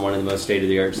come from one of the most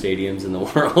state-of-the-art stadiums in the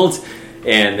world,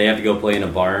 and they have to go play in a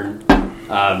barn.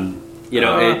 Again,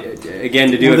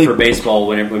 to do it for baseball,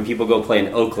 when people go play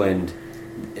in Oakland,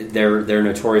 they're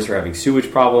notorious for having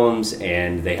sewage problems,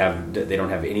 and they don't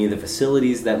have any of the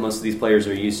facilities that most of these players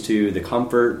are used to, the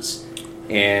comforts.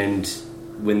 And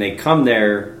when they come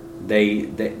there,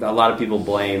 a lot of people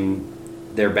blame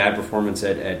their bad performance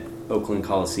at Oakland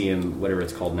Coliseum, whatever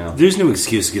it's called now. There's no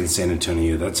excuse against San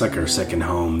Antonio. That's like our second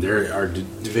home. They're our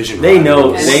division. They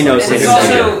know San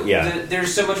Antonio. Yeah.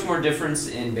 There's so much more difference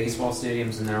in baseball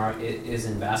stadiums than there is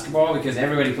in basketball because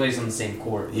everybody plays on the same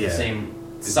court, the same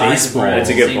size. Baseball. That's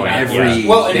a good point. In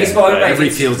baseball, everybody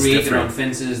gets to field's create their different. own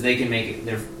fences. They can make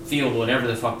their field whatever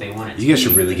the fuck they want it to be. You guys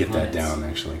should really get that down,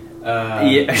 actually.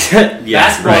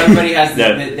 Basketball, right. everybody has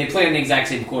they play on the exact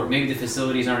same court. Maybe the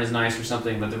facilities aren't as nice or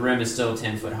something, but the rim is still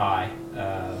 10 foot high.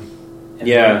 The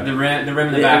rim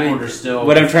in the backcourt are still.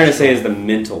 What I'm trying to say is the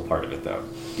mental part of it, though.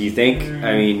 Do you think?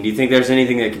 Do you think there's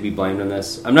anything that could be blamed on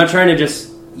this? I'm not trying to just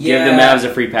give the Mavs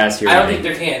a free pass here. I don't think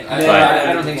there can.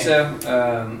 I don't think so.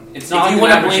 It's not like the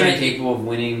Mavericks are capable of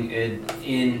winning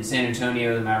in San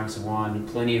Antonio. The Mavericks have won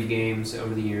plenty of games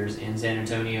over the years in San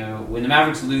Antonio. When the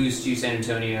Mavericks lose to San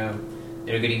Antonio,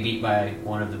 they're getting beat by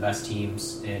one of the best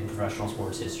teams in professional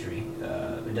sports history.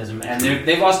 It doesn't, and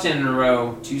they've lost 10 in a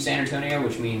row to San Antonio,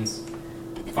 which means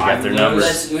five of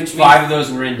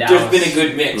those were in Dallas. There's been a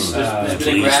good mix. There's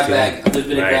been a grab bag. There's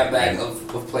been a grab bag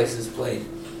of places played.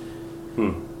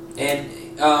 And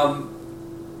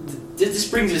this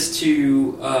brings us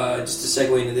to just to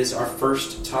segue into this, our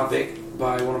first topic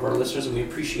by one of our listeners, and we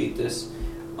appreciate this.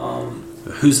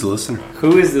 Who's the listener?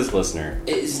 Who is this listener?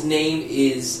 His name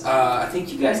is, I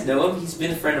think you guys know him. He's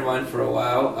been a friend of mine for a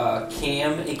while.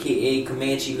 Cam, a.k.a.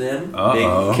 Comanche Lim. Big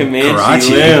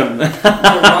Comanche Lim.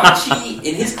 Karachi,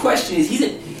 and his question is,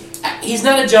 he's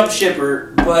not a jump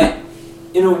shipper, but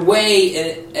in a way,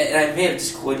 and I may have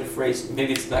just coined the phrase,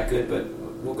 maybe it's not good, but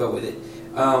we'll go with it.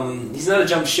 He's not a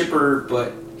jump shipper,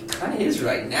 but he kind of is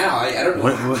right now. I don't know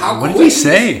what did he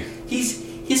say?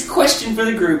 His question for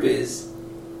the group is,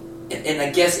 and I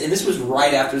guess, and this was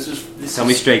right after this. Tell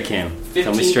me straight, Cam.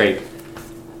 Tell me straight.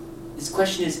 His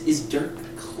question is Dirk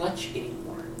clutch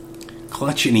anymore?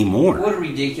 clutch anymore. What a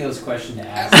ridiculous question to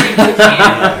ask.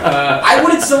 I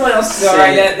wanted someone else to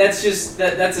Sorry, say.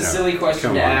 that's a silly question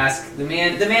Come to on. ask. The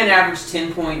man averaged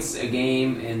 10 points a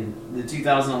game in the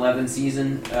 2011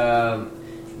 season.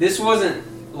 This wasn't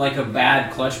like a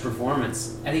bad clutch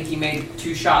performance. I think he made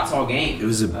 2 shots all game. It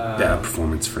was a bad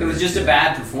performance for It him. was just a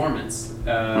bad performance.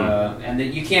 And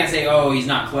that you can't say, oh, he's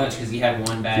not clutch because he had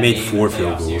one bad He made game. 4 in the playoff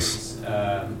field goals. series.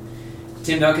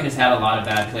 Tim Duncan has had a lot of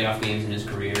bad playoff games in his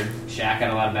career. Shaq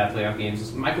had a lot of bad playoff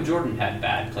games. Michael Jordan had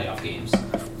bad playoff games.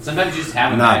 Sometimes you just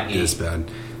have a Not bad game. this bad.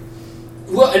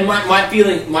 Well, and my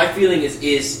feeling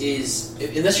is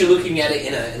unless you're looking at it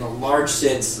in a large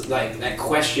sense, like that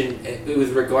question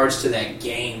with regards to that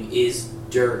game, is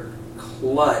Dirk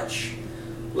clutch?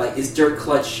 Like, is Dirk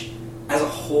clutch as a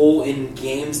whole in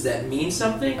games that mean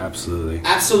something? Absolutely.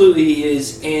 Absolutely, he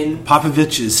is. And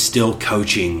Popovich is still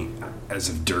coaching as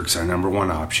if Dirk's our number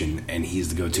 1 option, and he's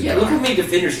the go-to yeah, guy. look how many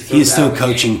defenders he throws He's still out of the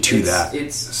coaching game. to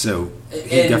that. So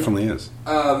he definitely is.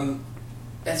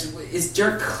 Is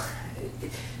Dirk?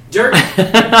 Dirk.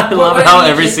 I love how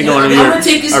every single one of you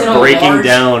are breaking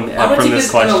down from this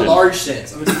question. I'm going to take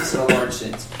this in a large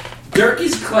sense. Dirk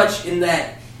is clutch in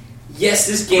that, yes,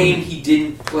 this game he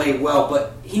didn't play well,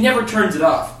 but he never turns it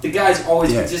off. The guy's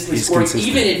always consistently he's scoring,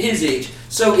 consistent. even at his age.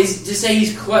 So to say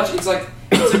he's clutch, it's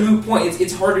a moot point.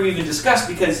 It's hard to even discuss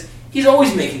because he's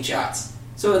always making shots.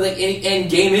 So like, and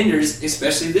game enders,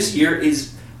 especially this year,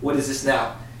 is what is this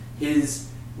now? His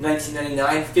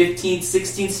 1999, 15th,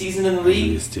 16th season in the league.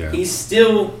 At least, yeah. He's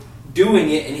still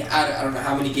doing it, and I don't know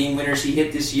how many game winners he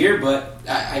hit this year, but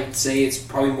I'd say it's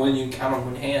probably more than you can count on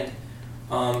one hand.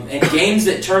 And games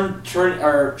that turn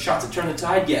or shots that turn the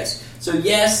tide, yes. So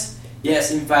yes,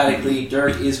 emphatically,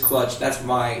 Dirk is clutch. That's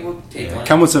my take on it.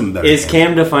 Come with something better. Is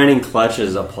Cam defining clutch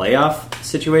as a playoff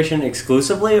situation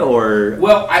exclusively, or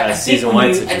Well, a I think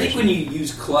season-wide situation? I think when you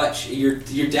use clutch, you're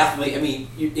definitely. I mean,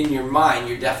 in your mind,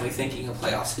 you're definitely thinking a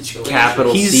playoff situation.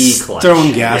 Capital He's C clutch.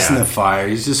 throwing gas Yeah. in the fire.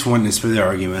 He's just wanting to split the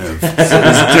argument of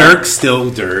is Dirk still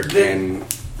Dirk? And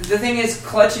The thing is,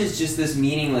 clutch is just this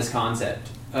meaningless concept.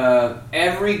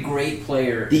 Every great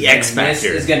player The X factor.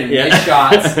 is going to Yeah. miss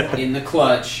shots in the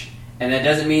clutch, and that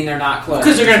doesn't mean they're not clutch.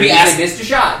 Because they're gonna be It means asked- they missed a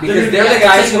shot they're because gonna be they're the asked to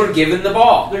guys take who a- are given the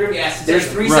ball. They're going to be asked to There's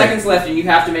take 3 Right. seconds left, and you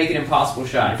have to make an impossible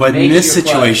shot. If but you in make this it,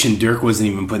 you're clutch. situation, Dirk wasn't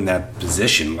even put in that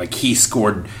position. Like he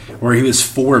scored where he was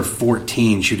 4 of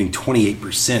 14, shooting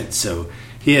 28%. So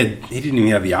he didn't even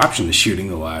have the option of shooting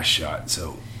the last shot.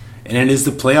 So, and it is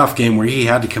the playoff game where he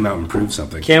had to come out and prove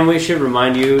something. Cam, we should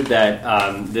remind you that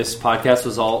this podcast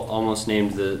was almost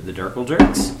named the Dirkle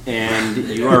Jerks, and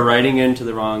you are writing into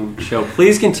the wrong show.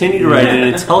 Please continue to write in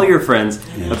and tell your friends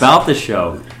about the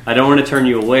show. I don't want to turn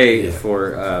you away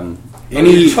for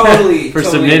Any totally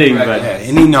submitting, correct. but- yeah,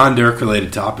 any non-Dirk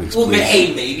related topics, Well, please.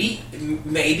 hey,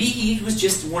 maybe he was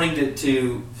just wanting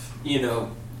to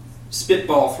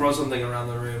spitball, throw something around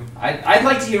the room. I'd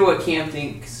like to hear what Cam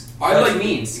thinks. I'd Clutch like-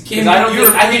 means Cam, because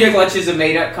I you're think clutch is a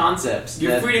made up concept.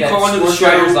 You're that, free to that call into the sports show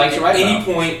writers like to at write any about.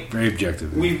 point. Very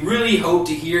objective. We really hope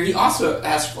to hear. He also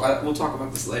asked. We'll talk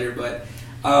about this later, but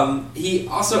he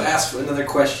also asked for another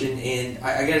question, and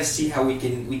I got to see how we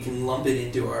can lump it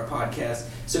into our podcast.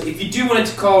 So if you do want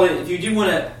to call in, if you do want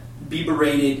to be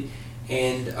berated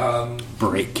and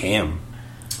Break Cam.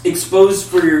 exposed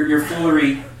for your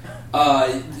foolery,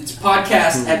 it's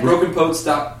podcast at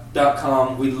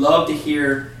brokenposts.com. We'd love to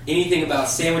hear anything about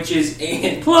sandwiches,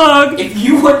 and plug if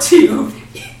you want to.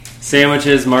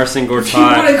 sandwiches, Marcin If you want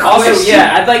Gortat. to Also, question-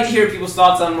 yeah, I'd like to hear people's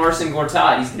thoughts on Marcin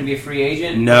Gortat. He's going to be a free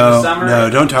agent in No, the summer. no,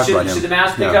 don't talk should, about him. Should the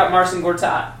Mavs pick No. up Marcin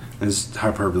Gortat? It's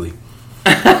hyperbole.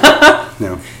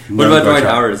 No. What about Dwight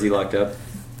Howard? Is he locked up?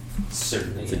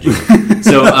 Certainly.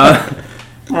 So,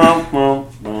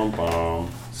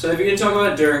 So if you're going to talk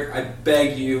about Dirk, I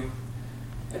beg you,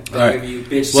 All right. you,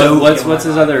 bitch. So- what's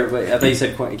his other? Wait, I thought you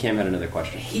said Cam had another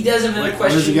question. He does have another What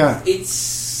question. does he got?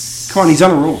 It's Come on, he's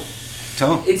on a roll.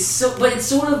 Tell him. It's so, but it's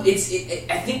sort of.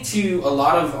 I think to a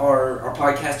lot of our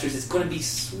podcasters, it's going to be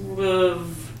sort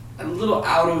of a little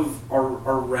out of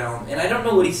our realm. And I don't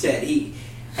know what he said.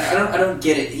 I don't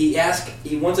get it. He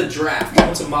wants a draft. He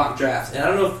wants a mock draft. And I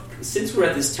don't know if, since we're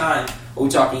at this time, are we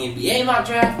talking NBA mock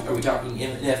draft? Are we talking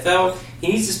NFL? He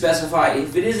needs to specify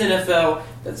if it is NFL.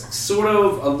 That's sort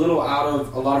of a little out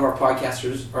of a lot of our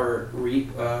podcasters'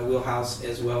 wheelhouse,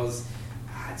 as well as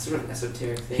it's sort of an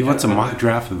esoteric thing. He wants a mock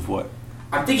draft of what?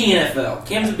 I'm thinking NFL.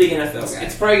 Cam's a big NFL guy.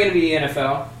 It's probably going to be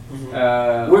NFL.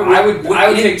 We're- I would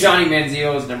we're- pick Johnny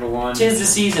Manziel as number one. 'Tis the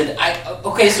season.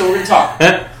 Okay, so we're gonna talk.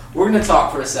 we're going to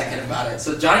talk for a second about it.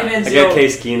 So Johnny Manziel. I got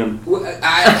Case Keenum.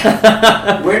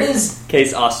 Where does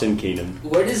Case Austin Keenum.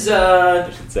 Where does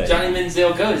should say. Johnny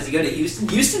Manziel go? Does he go to Houston?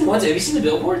 Houston once. Have you seen the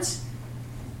billboards?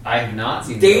 I have not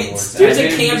seen the billboards. There's I've a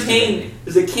been in Houston campaign. lately.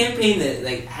 There's a campaign that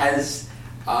like has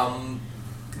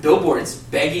billboards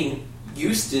begging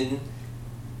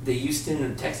the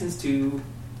Houston Texans to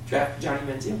draft Johnny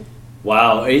Manziel.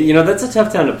 Wow, that's a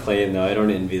tough town to play in, though. I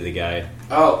don't envy the guy.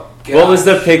 Oh, God. What was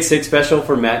the Pick Six special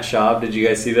for Matt Schaub? Did you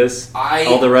guys see this?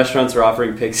 All the restaurants are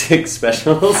offering Pick Six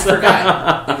specials. I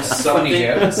forgot. It was Funny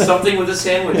joke. something with a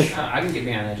sandwich. I can get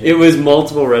behind that joke. It was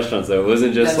multiple restaurants, though. It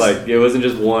wasn't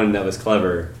just one that was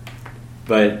clever.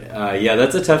 But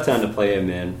that's a tough town to play in,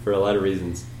 man, for a lot of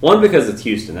reasons. One, because it's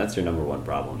Houston. That's your number one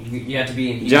problem. You have to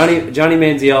be in Houston. Johnny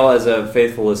Manziel, as a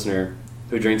faithful listener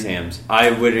who drinks hams,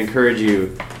 I would encourage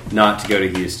you not to go to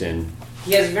Houston.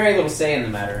 He has very little say in the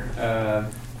matter,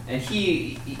 and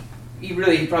he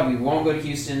probably won't go to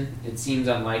Houston. It seems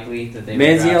unlikely that they.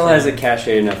 Manziel has a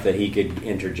cachet enough that he could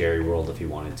enter Jerry World if he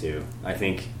wanted to. I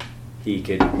think he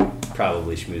could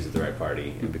probably schmooze at the right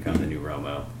party and become the new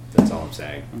Romo. That's all I'm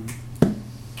saying.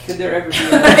 Could there ever be?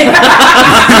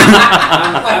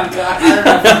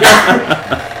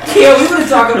 Yeah, we want to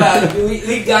talk about.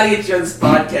 We got to get you on this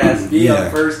podcast. Be our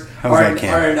first, our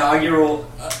inaugural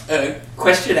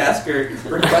question requester,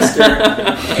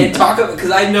 and talk about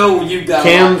because I know you've got.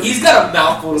 He's got a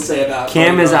mouthful to say about.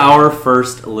 Cam is our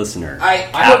first listener. I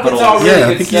hope it's all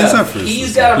really good stuff. He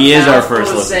is our first. He's got a mouthful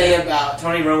to say about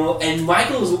Tony Romo, and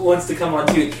Michael wants to come on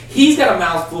too. He's got a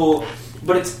mouthful.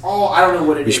 But it's all, I don't know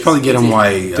what it is. We should probably get him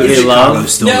why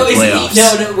Chicago's still in the playoffs.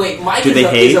 No, wait. Mike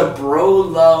is a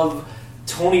bro-love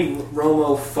Tony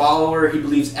Romo follower. He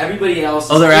believes everybody else.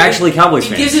 Oh, they're actually Cowboys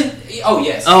fans.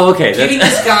 Yes. Oh, okay. Giving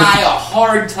this guy a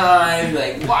hard time.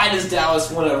 Like, why does Dallas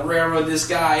want to railroad this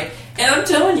guy? And I'm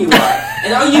telling you why.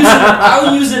 And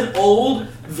I'll use an old,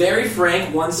 very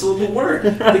frank, one-syllable word.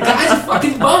 The guy's a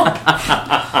fucking bum.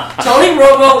 Tony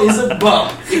Romo is a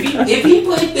bum. If he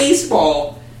played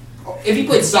baseball... If he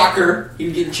played soccer, he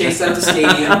would get chased out of the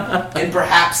stadium, and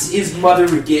perhaps his mother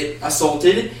would get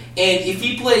assaulted. And if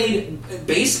he played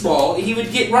baseball, he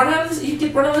would get run out of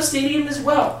the stadium as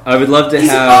well. I would love to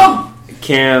have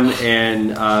Cam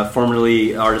and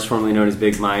formerly known as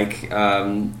Big Mike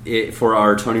for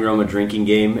our Tony Romo drinking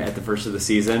game at the first of the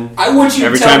season. I want you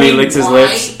every to tell time he me licks his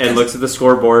lips and looks at the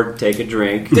scoreboard, take a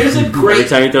drink. Every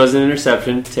time he throws an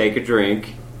interception, take a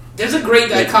drink. There's a great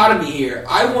dichotomy here.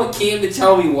 I want Cam to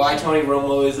tell me why Tony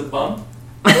Romo is a bum.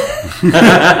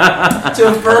 to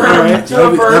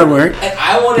affirm. Work. And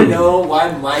I want to know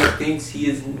why Mike thinks he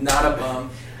is not a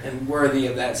bum and worthy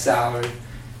of that salary.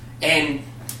 And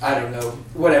I don't know,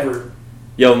 whatever.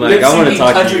 Yo, Mike, I want to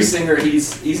talk to you. Country singer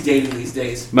he's dating these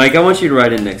days. Mike, I want you to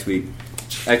write in next week.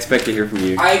 I expect to hear from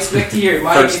you. I expect to hear.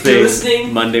 Mike, First if you're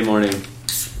listening, Monday morning.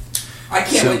 I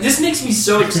can't wait. This makes me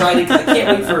so excited because I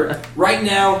can't wait for right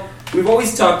now. We've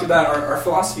always talked about our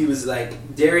philosophy was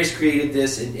like Darius created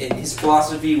this, and his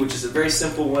philosophy, which is a very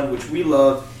simple one, which we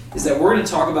love, is that we're going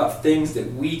to talk about things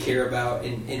that we care about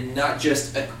and not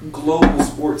just a global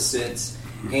sports sense.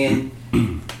 And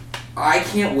I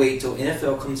can't wait till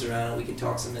NFL comes around and we can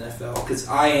talk some NFL because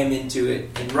I am into it.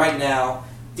 And right now,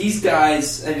 these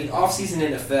guys, I mean, off-season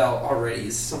NFL already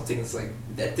is something that's like,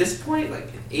 at this point,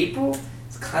 like in April,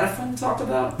 it's kind of fun to talk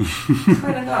about.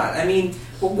 Kind of not. I mean,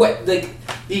 what, like,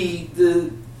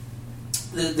 the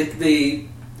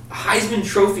Heisman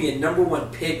Trophy and number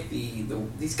one pick,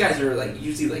 these guys are like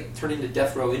usually like turned into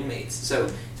death row inmates. So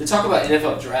to talk about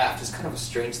NFL draft is kind of a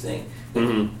strange thing.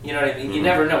 Mm-hmm. You know what I mean? Mm-hmm. You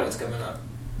never know what's coming up.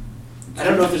 I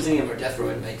don't know if there's any of them are death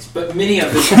row inmates, but many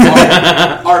of them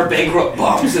are bankrupt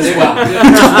bums as well.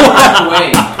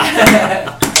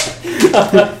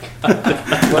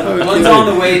 One's on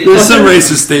the way. There's some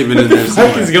racist statement in there.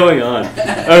 What is going on?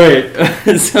 All right.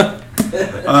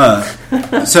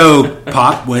 So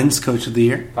Pop wins Coach of the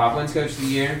Year. Pop wins Coach of the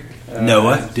Year.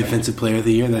 Noah, Defensive Player of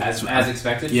the Year. As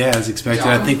expected? Yeah, as expected.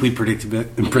 John? I think we predicted that.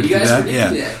 You guys that. predicted Yeah.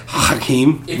 that.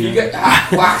 Hakeem. If you got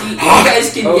Wacky, you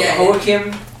guys can get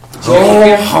Joakim.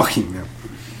 Hakeem.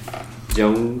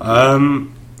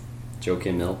 Joe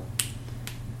Kim Mill.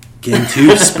 Game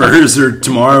 2, Spurs are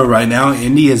tomorrow right now.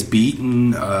 Indy has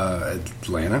beaten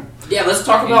Atlanta. Yeah, let's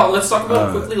talk about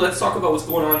quickly. Let's talk about what's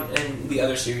going on in the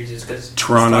other series because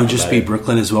Toronto just beat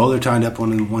Brooklyn as well. They're tied up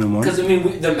 1-1. Because I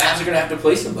mean, the Mavs are going to have to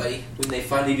play somebody when they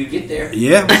finally do get there.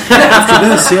 Yeah, after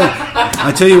this, yeah.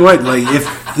 I tell you what, like if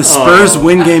the Spurs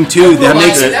win Game 2, that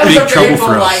makes big trouble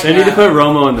for us. They need to put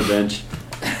Romo on the bench.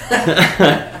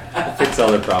 Fix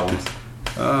all their problems.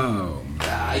 Oh,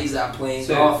 he's out playing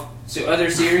golf. So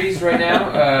other series right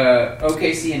now,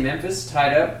 OKC and Memphis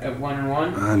tied up at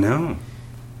 1-1. I know.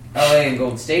 LA and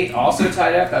Golden State also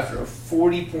tied up after a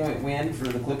 40-point win for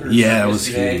the Clippers. Yeah, it was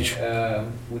yesterday, huge.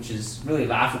 Which is really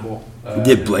laughable.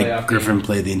 Did in a Blake playoff Griffin game.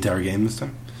 play the entire game this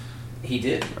time? He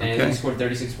did, and Okay. he scored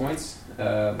 36 points,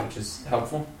 which is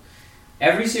helpful.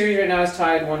 Every series right now is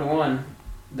tied 1-1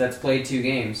 that's played 2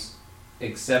 games,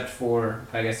 except for,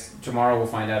 I guess, tomorrow we'll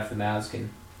find out if the Mavs can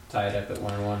tie it up at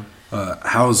 1-1.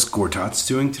 How's Gortats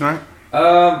doing tonight?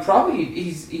 Probably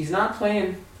he's not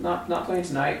playing playing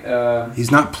tonight.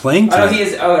 He's not playing Oh, tonight. he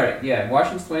is. Oh, right, yeah.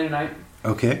 Washington's playing tonight.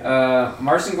 Okay.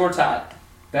 Marcin Gortat,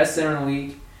 best center in the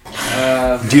league.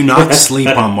 Do not sleep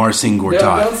on Marcin Gortat.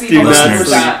 Don't sleep on Marcin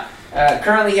listeners. Gortat.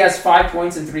 Currently, he has 5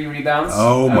 points and 3 rebounds.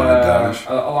 Oh, my gosh.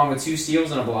 Along with 2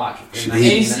 steals and a block. Should In And,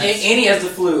 19 he's, minutes. and he has the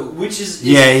flu, which is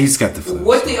Yeah, he's got the flu.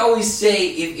 what they always say.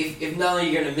 If not only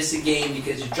you're going to miss a game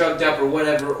because you're drugged up or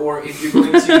whatever, or if you're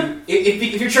going to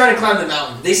if you're trying to climb the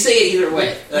mountain, they say it either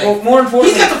way. Like, Well, more he's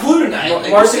importantly, got the flu tonight.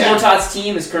 Like, Marcin yeah. Gortat's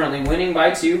team is currently winning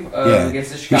by 2 Yeah.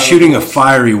 against the Chicago He's shooting a Bulls.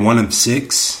 fiery 1 of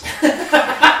 6.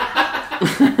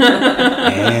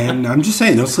 And I'm just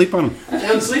saying, don't sleep on him.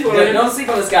 Don't sleep on Don't, it. don't sleep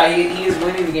on this guy. He is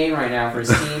winning the game right now for his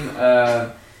team.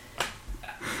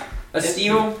 A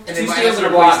steal, And they 2 might steals have and a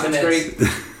to block. replace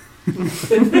That's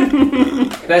the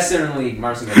great. Best center in the league,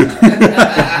 Marcin Gortat.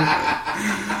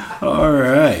 All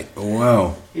right.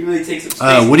 Wow. He really takes up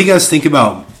space. What do you guys think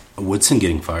about Woodson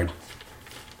getting fired?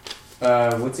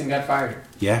 Woodson got fired.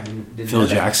 Yeah. Didn't Phil know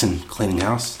that. Jackson cleaning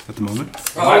house at the moment.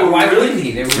 Why really? wouldn't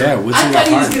he? They were, Yeah, Woodson I got thought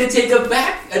he was fired. going to take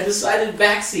a decided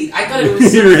backseat. I thought it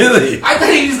was Really? I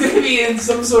thought he was going to be in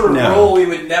some sort of No. role we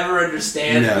would never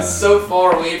understand. No. It was so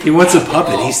far away from He wants a basketball.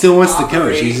 puppet. He still wants to coach. He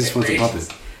Operating just wants a operations.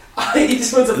 puppet. He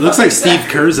just wants a It looks puppet. like Steve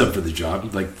Exactly. Kerr's up for the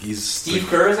job. Like he's Steve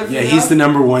Kerr is up for Yeah, the he's job? the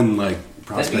number one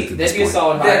prospect that'd at be this a point.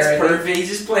 solid hire. That's I think. perfect. He's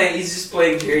just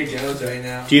playing Jerry Jones right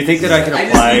now. Do you think that I can I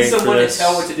just apply need for someone this? to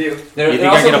tell what to do. They're, You they're think I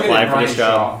also could looking apply at for this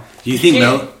Brian job? Shaw. Do you think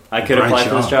can't- Mel? I could Brian apply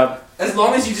for this Shaw. job. As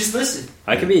long as you just listen.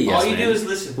 I could be a yes All you man. do is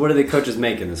listen. What do the coaches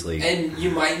make in this league? And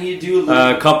you might need to do a A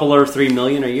little, couple or $3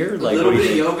 million a year, a like little what do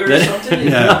bit of you yoga or think? something, and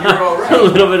Yeah. you're all a right.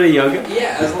 little bit of yoga.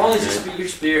 Yeah, as long as your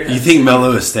spirit. You has- think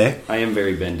Melo will stay? I am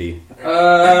very bendy.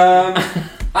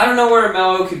 I don't know where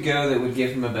Melo could go that would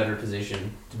give him a better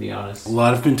position, to be honest. A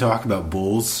lot have been talking about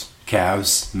Bulls,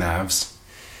 Cavs, Mavs.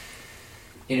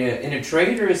 In a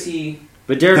trade, or is he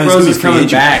But Derrick No, he's Rose gonna is be free coming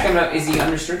agent. back. coming up? Is he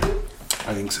unrestricted?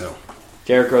 I think so.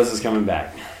 Derrick Rose is coming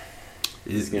back.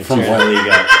 He's going to From tear what? the league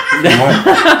up.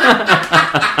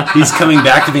 He's coming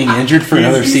back to being injured for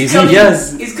another he's season. coming-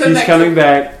 Yes, He's he's coming back coming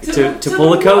back to- to to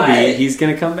pull a Kobe. what? He's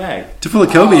going to come back. To pull a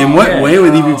Kobe. In what yeah. way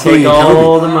would he be pulling Take a all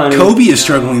Kobe? the money. Kobe is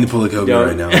struggling to pull a Kobe Don't-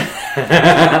 right now. Oh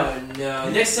no!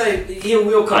 Next time he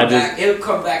will come I back. He'll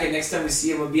come back, and next time we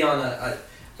see him, we'll be on a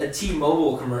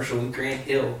T-Mobile commercial with Grant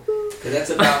Hill, because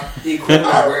that's about the equivalent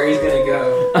of where he's gonna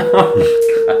go.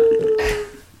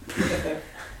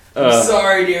 I'm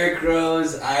sorry, Derrick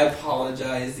Rose. I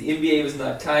apologize. The NBA was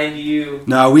not kind to you.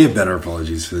 No, we have better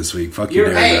apologies for this week. Fuck you,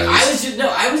 Darren Hey, Rose.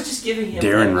 I was just giving him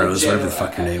Darren a Rose, whatever the general-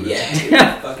 fuck your name is. Yeah, who the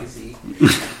fuck is he?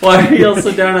 Why are you all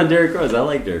so down on Derrick Rose? I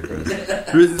like Derrick Rose.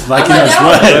 Like I'm it not as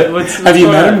down what? What's Have you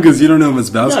going met on? him? Because you don't know him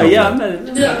as No, basketball. yeah, player. I met him.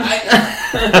 No,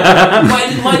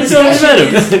 my That's how I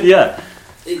discussion met him. Yeah.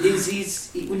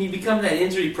 when you become that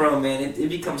injury prone, man, it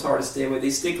becomes hard to stay away. They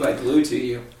stick like glue to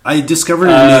you. I discovered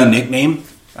a new nickname.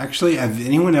 Actually, have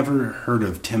anyone ever heard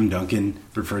of Tim Duncan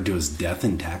referred to as Death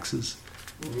in Taxes?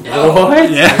 What?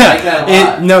 Yeah. I like that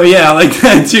a lot. I like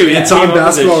that too. Yeah, It's came on up with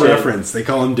this Basketball shit. Reference. They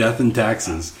call him Death in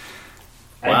Taxes.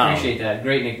 I Wow. appreciate that.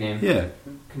 Great nickname. Yeah.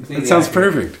 Completely That sounds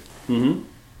accurate. perfect.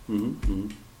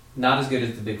 Not as good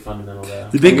as the big fundamental though.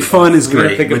 The Big Fun is We're gonna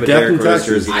great, pick up but a Death in Derrick Rose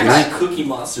Taxes. jersey. I got Cookie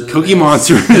Monster. Cookie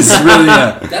Monster is really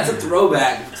That's a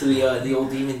throwback to the old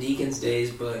Demon Deacons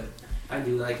days, but I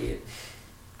do like it.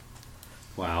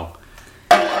 Wow.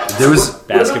 There was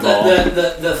Basketball. What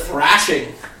about the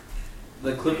thrashing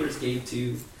the Clippers gave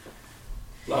to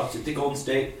Golden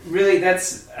State. Really,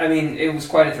 it was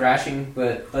quite a thrashing,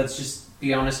 but let's just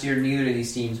be honest here, neither of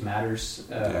these teams matters.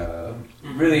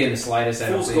 Really in the slightest, I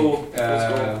don't Fool's think. gold.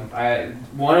 Fool's gold.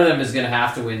 One of them is going to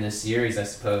have to win this series, I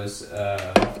suppose,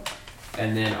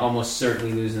 and then almost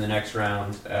certainly lose in the next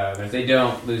round. But if they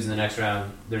don't lose in the next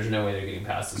round, there's no way they're getting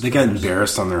past this. they got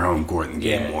embarrassed on their home court in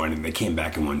game Yeah. one, and they came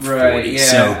back and won 40. Right, yeah,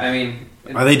 So, I mean...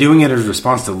 are they doing it as a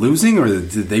response to losing, or did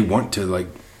they want to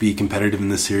be competitive in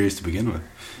this series to begin with?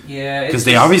 Yeah, Because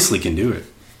they obviously can do it.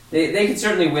 They can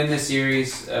certainly win this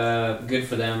series. Good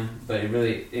for them, but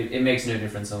it makes no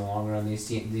difference in the long run.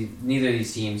 Neither of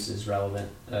these teams is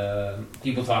relevant.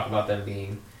 People talk about them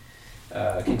being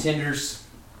contenders.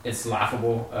 it's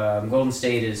laughable. Golden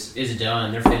State is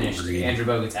done. They're finished. Agreed. Andrew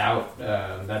Bogut's out.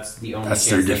 That's the only That's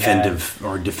chance their they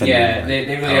have. defending. Yeah, they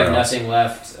really have powerhouse. nothing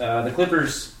left. The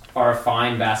Clippers are a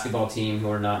fine basketball team who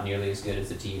are not nearly as good as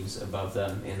the teams above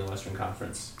them in the Western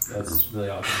Conference. That's really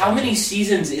all. How many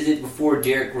seasons is it before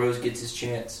Derrick Rose gets his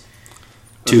chance?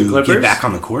 The To Clippers? get back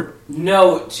on the court.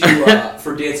 No,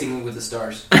 for Dancing with the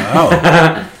Stars. Oh,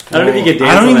 I don't know if you can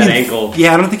dance on that ankle.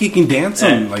 Yeah, I don't think he can dance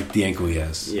on like the ankle he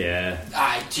has. Yeah.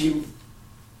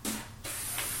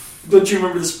 Don't you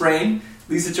remember the sprain,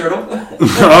 Lisa Turtle?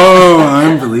 Oh,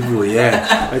 unbelievable!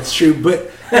 Yeah, that's true.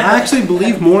 But I actually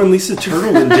believe more in Lisa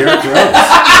Turtle than Derrick Rose.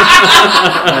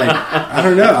 I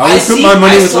don't know. I would put my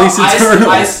money with Lisa Turtle.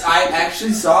 I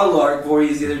actually saw Laura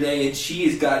Voorhees the other day, and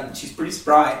she's pretty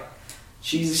spry.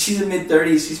 She's in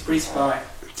mid-30s. She's pretty spry.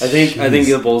 I think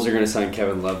the Bulls are going to sign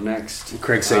Kevin Love next.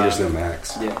 Craig Sanderson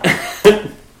Max. Yeah.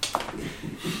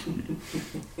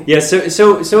 Yeah.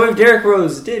 So if Derrick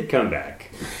Rose did come back,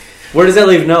 where does that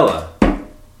leave Noah?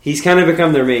 He's kind of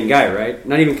become their main guy, right?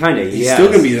 Not even kind of. He's still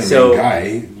going to be the main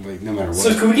guy, like no matter what.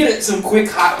 So can we get some quick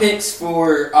hot picks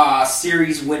for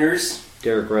series winners?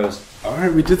 Derrick Rose. All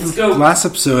right, we did Let's this go. last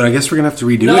episode. I guess we're going to have to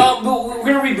redo it. No, but we're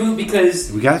gonna reboot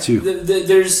because We got to.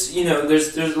 there's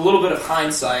a little bit of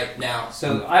hindsight now.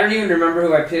 So I don't even remember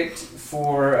who I picked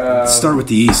for Let's start with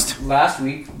the East. last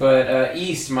week, but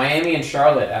East, Miami and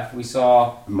Charlotte. After we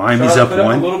saw Miami's Charlotte up put up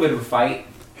one. a little bit of a fight.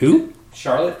 Who?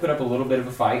 Charlotte put up a little bit of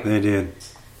a fight. They did.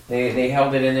 They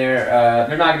held it in there.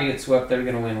 They're not going to get swept. They're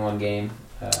going to win one game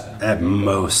At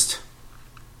most.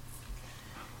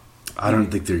 I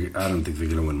don't think they're going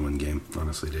to win one game,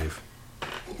 honestly, Dave.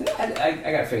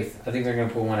 I got faith. I think they're going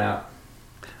to pull one out.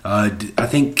 I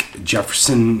think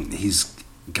Jefferson, he's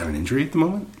got an injury at the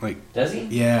moment. Like, Does he?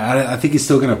 yeah, I think he's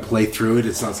still going to play through it.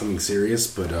 It's not something serious,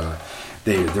 but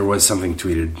there was something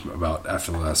tweeted about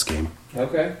after the last game.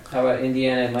 Okay. How about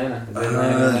Indiana, Atlanta? Is Atlanta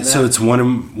gonna win So that? it's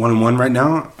 1-1 right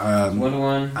now.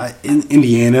 1-1 In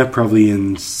Indiana, probably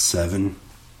in 7.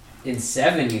 in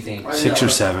 7. You think? 6 or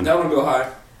 7. That one will go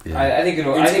high. Yeah. I think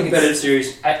it'll. It's I a think competitive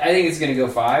series. I think it's going to go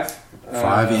 5.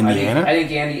 5 Indiana? I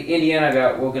think Indiana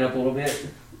got woken up a little bit.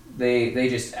 They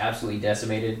just absolutely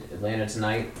decimated Atlanta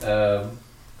tonight.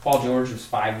 Paul George was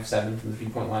 5 of 7 from the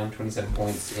 3-point line, 27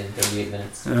 points in 38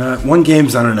 minutes. One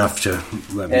game's not enough to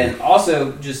let me. And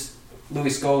also, just Louis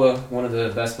Scola, one of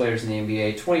the best players in the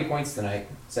NBA, 20 points tonight,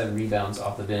 7 rebounds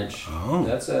off the bench. Oh.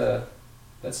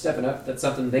 That's stepping up. That's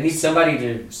something. They need somebody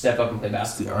to step up and play The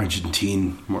basketball.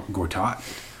 Argentine Gortat.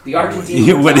 The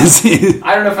Argentine. What is it?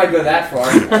 I don't know if I'd go that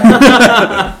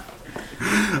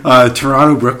far.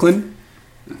 Toronto, Brooklyn.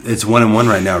 It's 1-1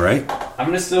 right now, right? I'm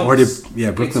gonna still. Brooklyn it's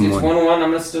won. 1-1. I'm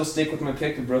gonna still stick with my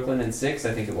pick of Brooklyn in 6.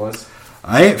 I think it was.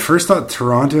 I at first thought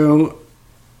Toronto.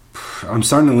 I'm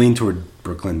starting to lean toward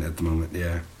Brooklyn at the moment.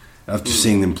 Yeah, after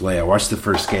seeing them play, I watched the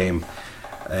first game,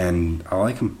 and I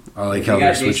like them. I like how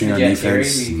they're switching on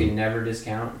defense. You can never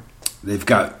discount. They've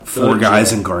got 4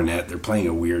 guys in Garnett. They're playing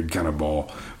a weird kind of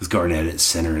ball with Garnett at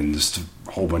center and just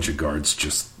a whole bunch of guards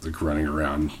just like running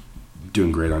around,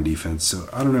 doing great on defense. So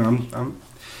I don't know.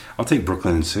 I'll take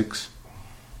Brooklyn in 6.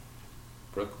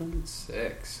 Brooklyn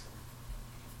 6.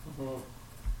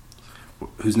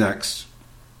 Who's next?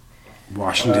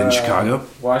 Washington, Chicago.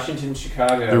 Washington,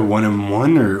 Chicago. They're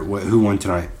 1-1, or what, who won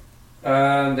tonight?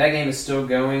 That game is still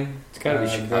going. It's gotta be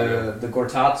Chicago. The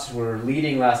Gortats were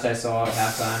leading last I saw at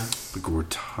halftime. The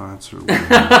Gortats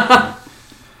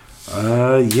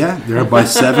are yeah, they're up by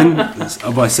 7. It's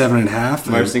up by 7.5.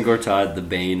 Marcin Gortat, the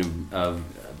bane of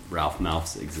Ralph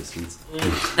Malph's existence.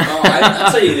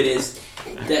 I'll tell you who it is.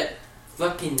 That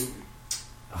fucking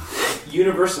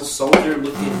Universal Soldier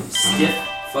looking stiff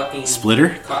fucking Splitter?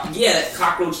 that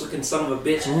cockroach looking son of a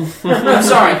bitch. I'm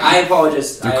sorry. I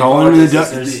apologize. They're calling him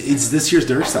it's this year's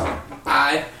Durstyle.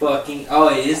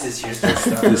 It is this year's stuff.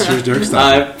 This year's Durstyle.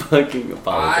 I fucking I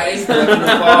apologize. fucking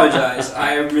apologize.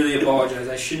 I really apologize.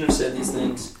 I shouldn't have said these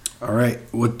things. All right.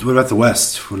 What about the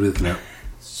West? What are we looking at?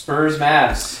 Spurs,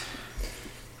 Mavs.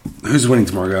 Who's winning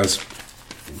tomorrow, guys?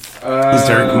 Is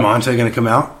Derek Monte going to come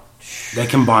out? They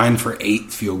combined for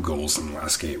 8 field goals in the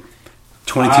last game.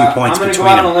 22 points I'm going to go between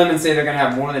out on a them. limb and say they're going to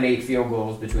have more than 8 field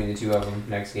goals between the two of them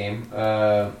next game.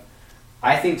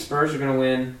 I think Spurs are going to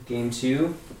win game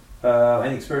 2. I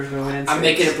think Spurs are going to win in 6. I'm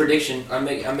making a prediction. I'm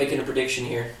making a prediction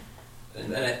here,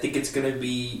 and I think it's going to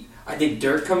be. I think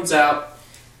Dirk comes out,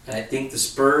 and I think the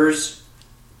Spurs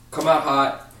come out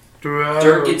hot.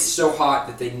 Dirk gets so hot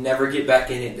that they never get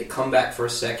back in it. They come back for a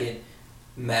second.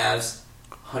 Mavs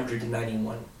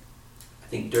 100-91. I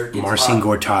think Dirk gets Marcin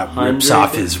hot. Gortat rips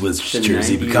off his Wizards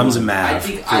jersey, becomes a I Mav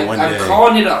think for one I'm day.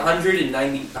 calling it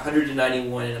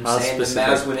 191, and I'm How saying specific?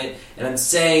 the Mavs win it. And I'm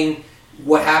saying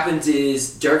what happens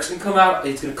is Dirk's gonna come out.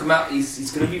 He's gonna come out.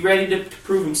 He's gonna be ready to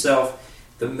prove himself.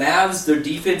 The Mavs, their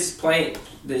defense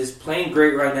is playing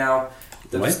great right now.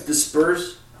 The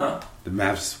Spurs, The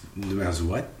Mavs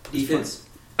what? defense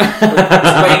is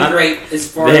playing great as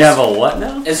far They as have a what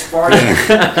now? as far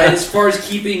as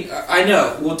keeping. I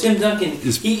know. Well, Tim Duncan,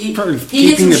 Is he part of hit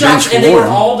keeping some the shots bench and they were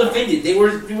warm. all defended. There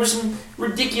were some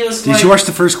ridiculous. Did you watch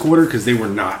the first quarter? Because they were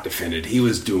not defended. He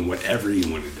was doing whatever he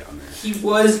wanted down there. He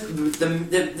was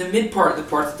the mid part, the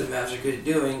part that the Mavs are good at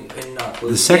doing, and not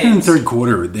close The second and games. third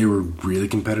quarter, they were really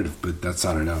competitive, but that's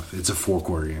not enough. It's a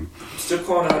 4-quarter game. Still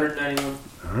calling 191.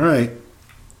 All right.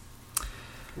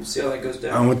 We'll see how that goes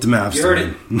down. I want the Mavs You to heard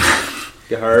win.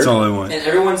 You heard? That's all I want. And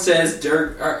everyone says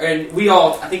Dirk, and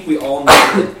I think we all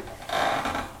know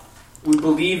that we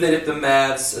believe that if the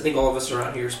Mavs, I think all of us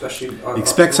around here, especially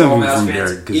Expect we're all something Mavs from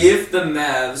fans, Dirk, 'cause- if the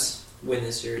Mavs win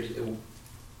this series, it will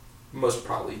most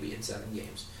probably be in 7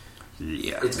 games.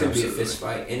 Yeah, It's going to be a absolutely. fist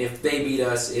fight, and if they beat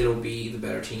us, it'll be the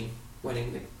better team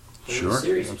winning the Sure,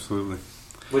 series, absolutely.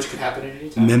 which could happen at any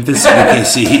time. Memphis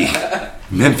OKC.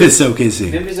 Memphis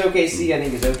OKC. Memphis OKC, I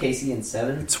think, is OKC in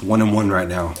 7. It's 1-1 right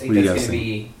now. I What think do you that's guys going to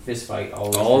think? be fist fight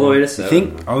all All the way to You 7.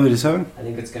 think all the way to 7? I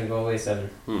think it's going to go all the way to 7.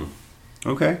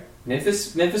 Okay.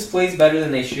 Memphis plays better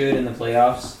than they should in the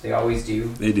playoffs. They always do.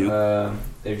 They do.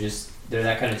 They're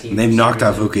that kind of team. They've for some knocked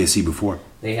off reason. OKC before.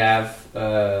 They have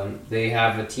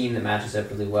a team that matches up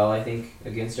really well, I think,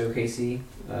 against OKC.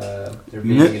 They're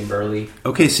big and burly.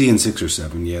 OKC in 6 or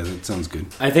 7. Yeah, that sounds good.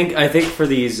 I think for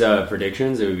these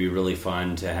predictions, it would be really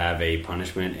fun to have a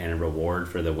punishment and a reward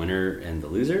for the winner and the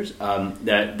losers.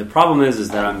 That the problem is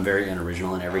that I'm very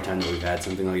unoriginal, and every time that we've had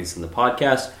something like this in the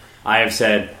podcast, I have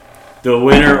said the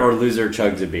winner or loser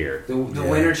chugs a beer. The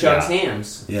winner chugs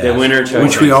hams. Yeah. The winner chugs.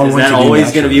 Which we all is want that to do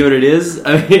always going to be naturally. what it is?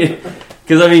 I mean.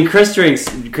 Because Chris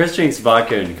drinks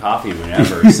vodka and coffee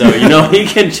whenever, so he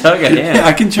can chug a ham. Yeah,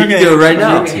 I can chug You a can do it ham. right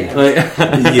now.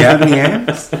 Ham. Do you have any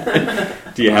hams?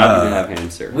 Do you happen to have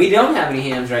hams, sir? We don't have any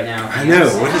hams right now. I know.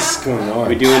 What is going on?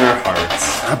 We do in our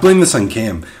hearts. I blame this on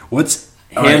Cam.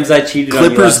 Hams, I cheated on you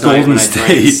Clippers, last night when Golden I drank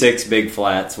State. 6 big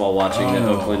flats while watching the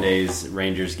Oh. Oakland A's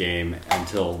Rangers game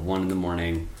until 1 in the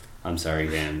morning. I'm sorry,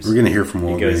 Hams. We're going to hear from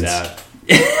It goes Walgreens. out.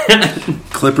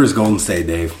 Clippers, Golden State,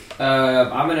 Dave.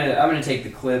 I'm gonna take the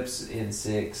Clips in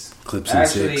 6. Clips in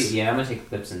Actually, 6. yeah, I'm gonna take the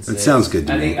Clips in 6. That sounds good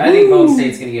to I me. think Golden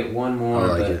State's gonna get one more. I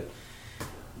like but it.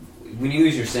 when you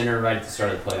lose your center right at the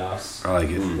start of the playoffs, I like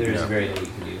it. there's Yeah. very little you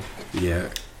can do. Yeah.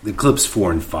 The Clips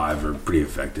 4 and 5 are pretty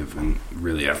effective and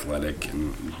really athletic,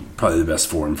 and probably the best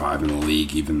 4 and 5 in the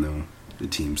league, even though the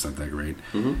team's not that great.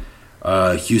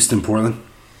 Houston, Portland.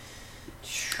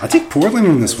 I take Portland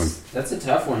in this one. That's a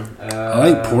tough one. I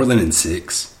like Portland in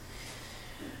 6.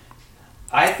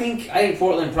 I think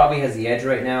Portland probably has the edge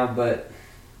right now, but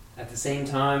at the same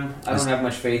time, I don't have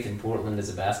much faith in Portland as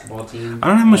a basketball team. I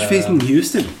don't have much faith in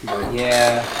Houston.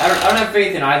 Yeah, I don't have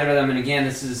faith in either of them. And again,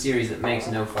 this is a series that makes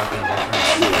no fucking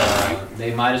difference.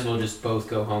 They might as well just both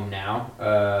go home now.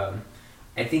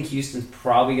 I think Houston's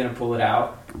probably going to pull it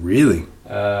out. Really?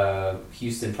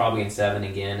 Houston probably in 7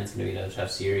 again. It's going to be another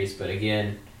tough series. But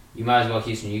again, you might as well,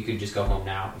 Houston, you could just go home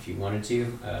now if you wanted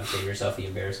to. Save yourself the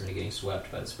embarrassment of getting swept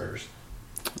by the Spurs.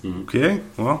 Okay,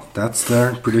 well, that's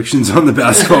their predictions on the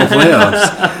basketball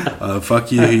playoffs.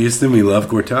 Fuck you, Houston. We love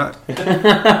Gortat.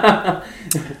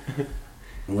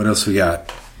 What else we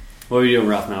got? What are you doing,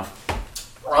 Ralph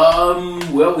Mouth?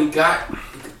 Well, we got.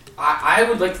 I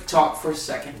would like to talk for a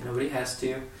second. Nobody has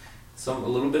to. A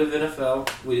little bit of NFL.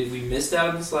 We missed out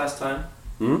on this last time.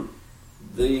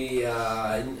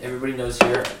 Everybody knows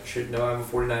here. Should know I'm a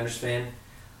 49ers fan.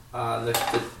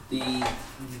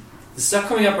 The stuff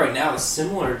coming up right now is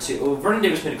similar to. Well, Vernon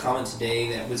Davis made a comment today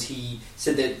he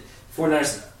said that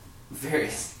 49ers very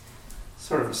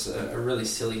sort of a really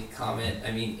silly comment.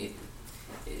 I mean,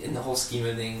 in the whole scheme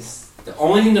of things, the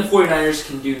only thing the 49ers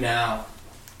can do now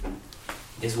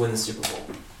is win the Super Bowl.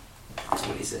 That's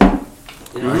what he said.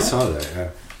 You know I that? saw that,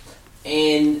 yeah.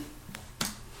 And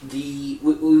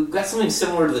we've got something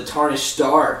similar to the tarnished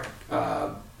star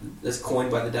that's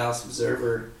coined by the Dallas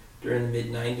Observer during the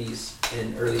mid-'90s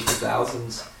and early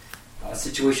 2000s.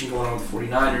 Situation going on with the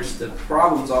 49ers. The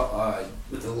problems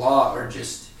with the law are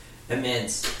just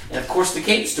immense. And, of course, the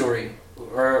Cape story,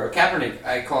 or Kaepernick.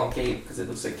 I call him Cape because it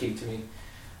looks like Cape to me.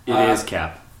 It is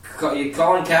Cap. Colin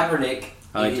Kaepernick.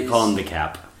 I like to call him the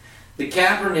Cap. The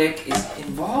Kaepernick is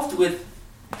involved with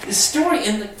this story,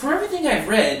 and for everything I've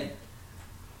read,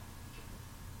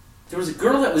 there was a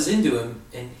girl that was into him,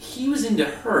 and he was into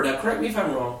her. Now, correct me if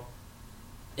I'm wrong.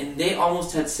 And they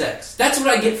almost had sex. That's what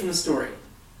I get from the story.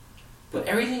 But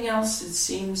everything else, it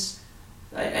seems,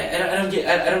 I don't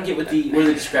get what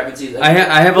the discrepancy is. I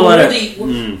have a lot of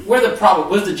where the problem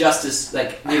was the justice,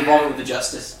 like the involvement with the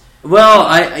justice. Well,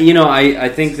 I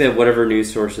think that whatever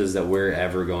news sources that we're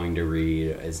ever going to read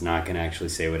is not going to actually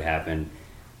say what happened.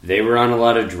 They were on a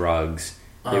lot of drugs.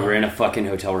 They were in a fucking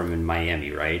hotel room in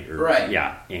Miami, right? Right.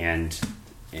 Yeah, and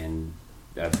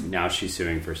now she's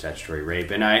suing for statutory rape,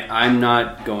 and I'm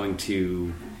not going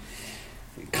to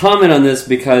comment on this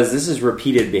because this is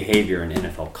repeated behavior in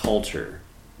NFL culture.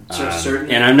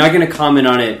 Certainly. And I'm not going to comment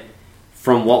on it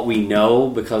from what we know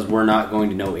because we're not going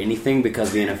to know anything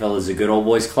because the NFL is a good old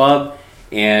boys club,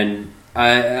 and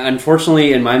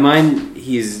unfortunately, in my mind,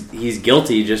 he's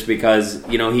guilty just because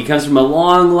he comes from a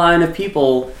long line of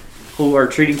people who are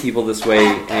treating people this way,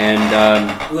 and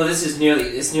well, it's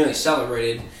nearly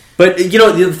celebrated. But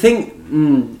the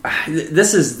thing,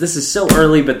 this is so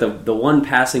early. But the one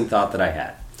passing thought that I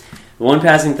had,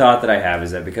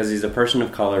 is that because he's a person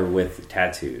of color with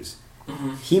tattoos,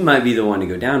 he might be the one to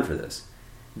go down for this.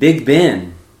 Big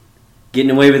Ben getting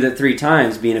away with it 3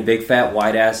 times, being a big fat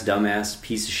white ass dumbass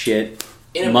piece of shit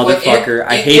motherfucker.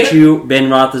 I hate you, Ben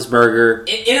Roethlisberger.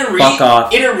 Fuck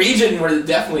off. In a region where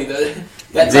definitely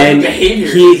that type of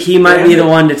behavior. He might be the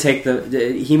one to take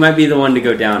he might be the one to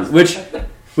go down, which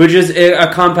is a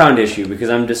compound issue because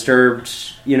I'm disturbed,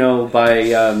 by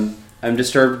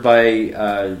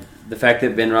the fact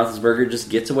that Ben Roethlisberger just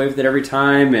gets away with it every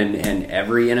time, and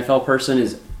every NFL person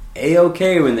is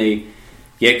A-okay when they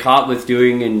get caught with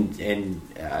doing and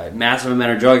massive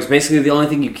amount of drugs. Basically, the only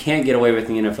thing you can't get away with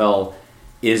in the NFL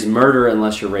is murder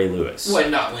unless you're Ray Lewis. Well,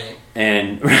 not winning.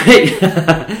 And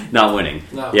right, not winning.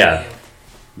 Not yeah, winning.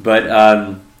 But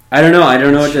I don't know. I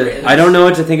don't know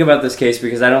what to think about this case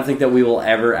because I don't think that we will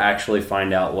ever actually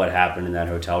find out what happened in that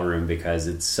hotel room because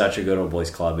it's such a good old boys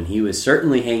club, and he was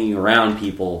certainly hanging around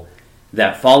people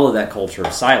that follow that culture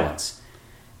of silence.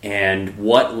 And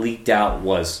what leaked out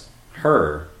was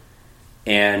her.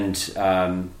 And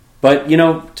but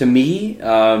to me,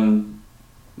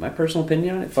 my personal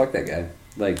opinion on it, fuck that guy.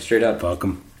 Like straight up, fuck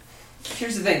him.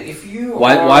 Here's the thing: if you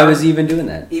why was he even doing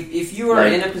that? If you are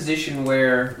in a position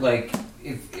where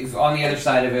if on the other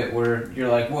side of it where you're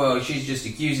like, whoa, she's just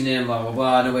accusing him, blah blah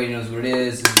blah, nobody knows what it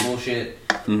is, it's bullshit.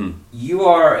 Mm-hmm. You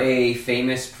are a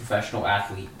famous professional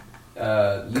athlete. You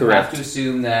have to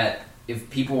assume that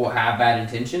if people have bad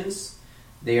intentions,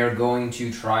 they are going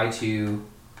to try to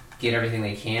get everything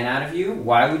they can out of you.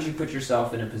 Why would you put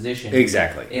yourself in a position?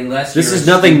 Exactly. Unless this is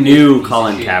nothing new,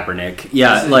 Colin Kaepernick.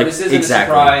 Yeah, this isn't a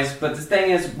surprise. But the thing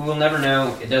is, we'll never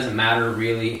know. It doesn't matter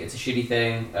really. It's a shitty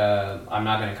thing. I'm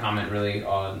not going to comment really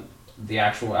on the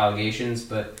actual allegations.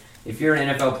 But if you're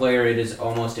an NFL player, it is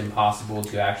almost impossible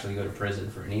to actually go to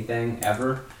prison for anything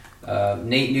ever.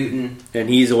 Nate Newton, and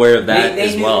he's aware of that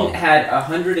Nate as well. Newton had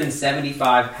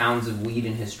 175 pounds of weed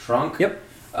in his trunk. Yep.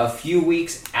 A few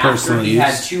weeks after he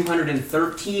had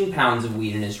 213 pounds of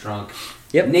weed in his trunk.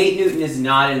 Yep. Nate Newton is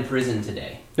not in prison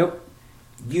today. Nope.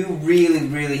 You really,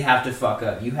 really have to fuck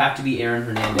up. You have to be Aaron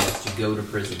Hernandez to go to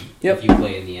prison if you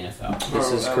play in the NFL.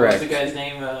 This is correct. What's the guy's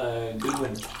name?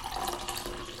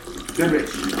 Goodrich.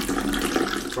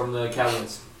 From the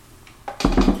Cowboys.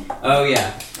 Oh,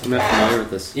 yeah. I'm not familiar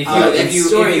with this.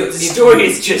 The story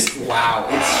is just, wow,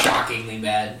 it's shockingly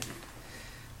bad.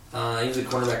 He was a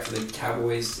cornerback for the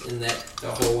Cowboys in the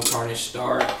whole tarnished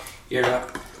star era.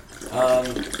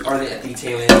 Or at the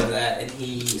tail end of that, and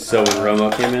he. So when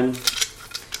Romo came in,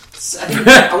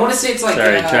 I want to say it's like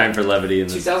sorry, trying for levity in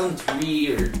this.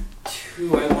 2003 or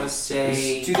 2. I want to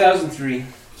say 2003.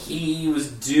 He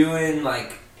was doing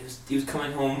he was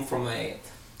coming home from many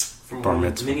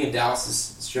of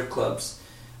Dallas's strip clubs.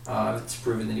 It's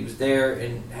proven that he was there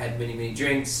and had many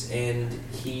drinks, and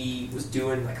he was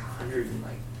doing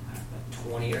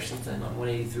 120 or something on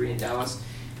 183 in Dallas.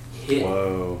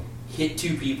 Hit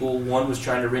 2 people. One was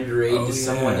trying to render aid to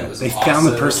someone that was. They found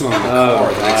the person on the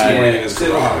car.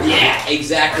 Yeah,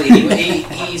 exactly.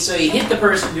 He hit the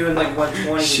person doing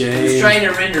 120. Shame. He was trying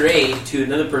to render aid to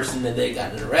another person that they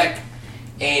got in a wreck,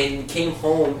 and came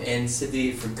home and said that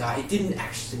he forgot. He didn't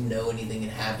actually know anything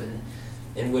had happened,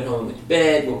 and went home and went to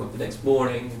bed. Woke up the next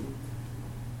morning.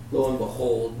 Lo and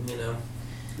behold,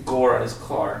 gore on his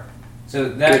car. So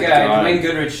that guy, Dwayne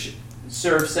Goodrich,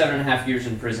 served 7.5 years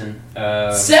in prison.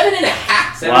 7.5?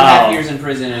 7.5 years in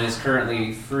prison and is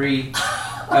currently free.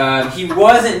 He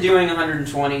wasn't doing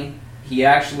 120. He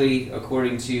actually,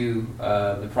 according to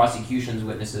the prosecution's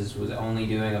witnesses, was only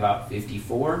doing about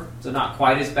 54. So not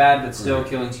quite as bad, but still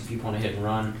killing 2 people in a hit and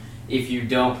run. If you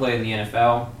don't play in the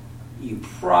NFL, you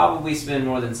probably spend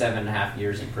more than 7.5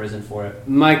 years in prison for it.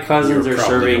 My cousins You're are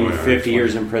probably serving going to 50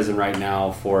 years in prison right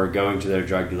now for going to their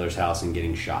drug dealer's house and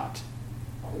getting shot.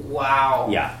 Wow.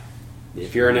 Yeah.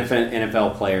 If you're an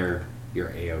NFL player, you're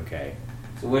A-okay.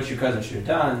 So what your cousin should have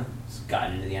done is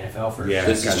gotten into the NFL first. Yeah,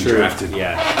 This is got true. drafted.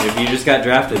 Yeah, if you just got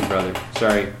drafted, brother.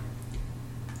 Sorry.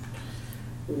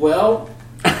 Well,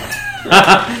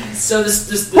 so this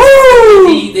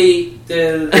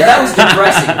That was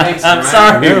depressing. Thanks, I'm Ryan.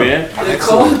 sorry, No. man. the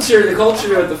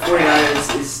culture of the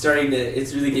 49ers is starting to.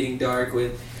 It's really getting dark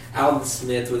with Alden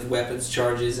Smith with weapons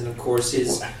charges, and of course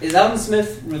his. Is Alden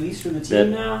Smith released from the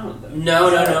team now? No,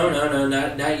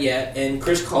 not yet. And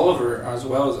Chris Culliver as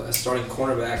well as a starting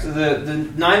cornerback. So the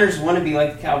Niners want to be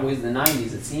like the Cowboys in the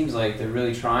 90s. It seems like they're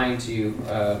really trying to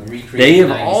recreate They have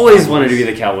the 90s always Cowboys. wanted to be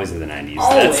the Cowboys of the 90s.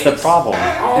 Always. That's the problem.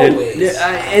 Always.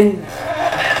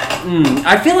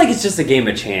 I feel like it's just a game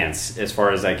of chance as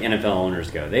far as like NFL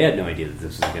owners go. They had no idea that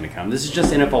this was going to come. This is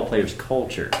just NFL players'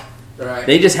 culture. Right.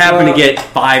 They just happen Well- to get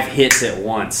 5 hits at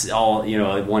once, all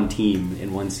like one team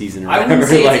in one season. Or I wouldn't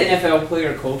whatever. say Like, it's NFL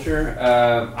player culture.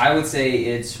 I would say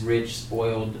it's rich,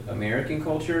 spoiled American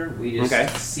culture. We just Okay.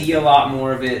 see a lot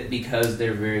more of it because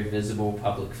they're very visible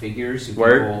public figures who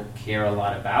Word. people care a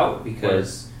lot about.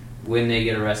 Because when they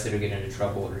get arrested or get into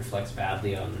trouble, it reflects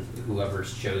badly on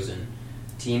whoever's chosen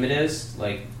team it is.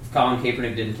 Like, if Colin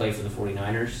Kaepernick didn't play for the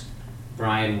 49ers,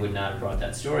 Brian would not have brought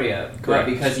that story up. Correct.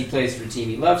 But because he plays for a team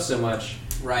he loves so much,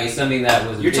 Right. it's something that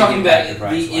was a You're big talking impact about in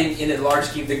Brian's life. in a large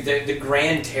scheme, the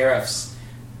grand tariffs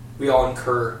we all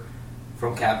incur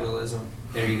from capitalism.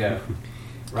 There you go.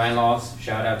 Ryan Laws,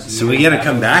 shout out to you. So we got to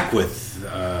come back with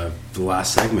the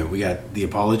last segment. We got the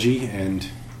apology and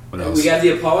what else? We got the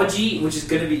apology, which is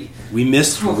going to be We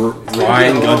missed It's gonna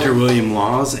Ryan be a Gunter, William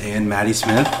Laws, and Maddie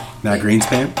Smith, Matt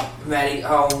Greenspan. Maddie.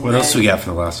 What else we got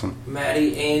for the last one?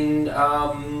 Maddie and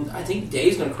I think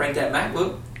Dave's going to crank that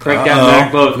MacBook. crank that Uh-oh.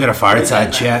 MacBook. We got a fireside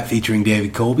Crank that chat featuring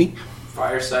David Colby.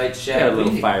 Fireside chat. Yeah, a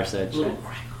little fireside Little-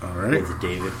 chat. All right. With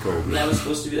David Colby. That was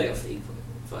supposed to be like a fake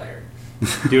fire.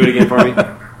 Do it again for me.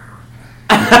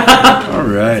 All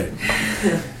right.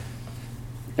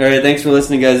 All right, thanks for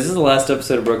listening, guys. This is the last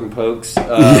episode of Broken Pokes. We're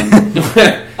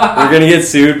going to get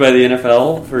sued by the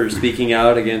NFL for speaking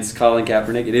out against Colin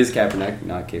Kaepernick. It is Kaepernick,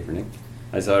 not Kaepernick.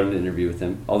 I saw an interview with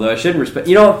him. Although I shouldn't respect...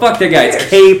 You know what? Fuck that guy. It's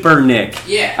Kaepernick.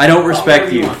 Yeah. I don't Call respect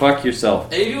whatever you. want. Fuck yourself.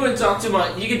 And if you want to talk to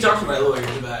you can talk to my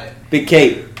lawyers about it. Big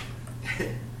Cape.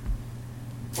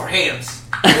 Or hams.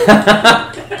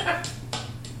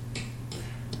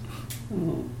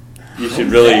 You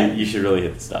should really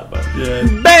hit the stop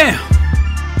button. Bam!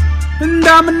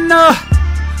 Domino,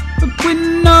 a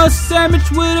quinoa sandwich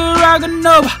with a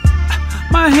ragano.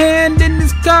 My hand in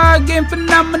this card game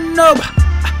phenomenal.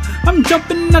 I'm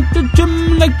jumping at the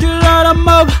gym like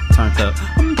Geronimo. Turned up.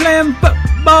 I'm playing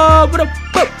football with a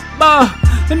football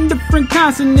in different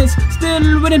consonants,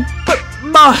 still winning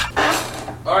football.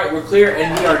 Alright, we're clear,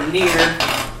 and we are near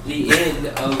the end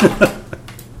of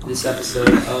this episode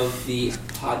of the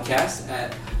podcast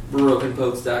at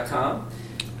BrokenPokes.com.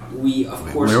 We, of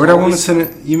course, Where would I want to always- send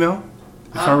an email?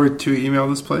 If I were to email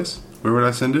this place, where would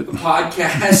I send it?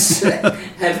 podcast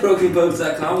at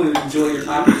BrokenPokes.com. We would enjoy your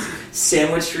topics,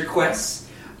 sandwich requests,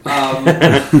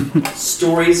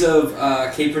 stories of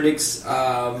Kaepernick's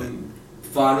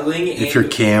fondling. If you're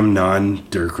Cam,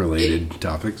 non-Dirk related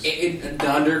topics.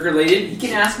 non-Dirk related, He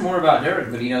can ask more about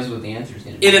Derek, but he knows what the answer is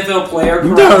going to be. NFL player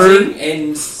carousing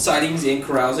and sightings and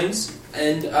carousings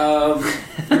and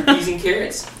your peas and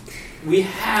carrots. We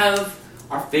have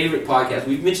our favorite podcast.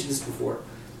 We've mentioned this before.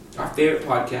 Our favorite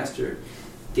podcaster,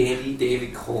 Dandy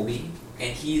David Colby, and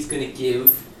he's going to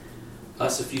give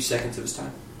us a few seconds of his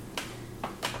time.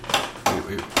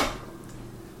 Wait.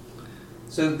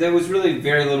 So there was really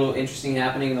very little interesting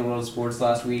happening in the world of sports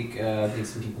last week. I think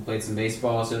some people played some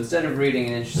baseball. So instead of reading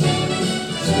an interesting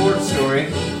sports story,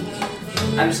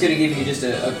 I'm just going to give you just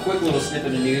a quick little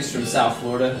snippet of news from South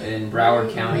Florida in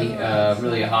Broward County.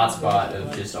 Really a hotspot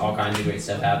of just all kinds of great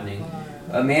stuff happening.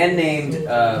 A man named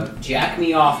Jack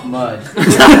Me Off Mud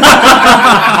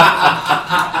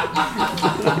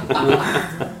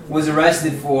was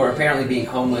arrested for apparently being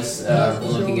homeless.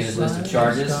 Looking at his list of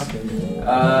charges.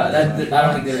 I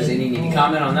don't think there's any need to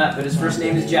comment on that, but his first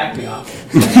name is Jack Me Off.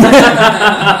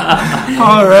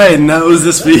 All right, and that was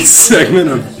this week's segment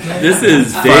of This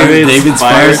is David's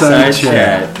Fireside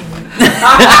Chat.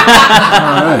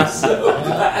 All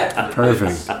right.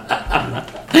 Perfect.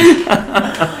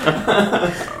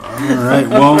 All right.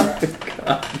 Well,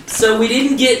 So we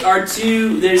didn't get our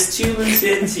there's two loose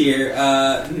ends here.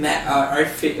 Matt,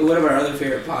 one of our other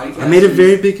favorite podcasts. I made a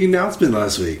very big announcement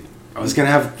last week. I was gonna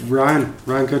have Ryan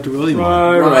Cotter-William.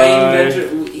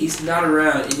 Ryan, he's not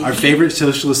around. And Our favorite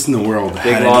socialist in the world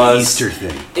had laws. an Easter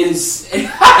thing. It is.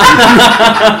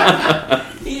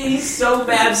 He's so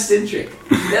Mavs-centric.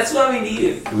 That's why we need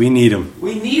him. We need him.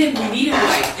 We need him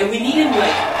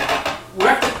we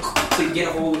have to get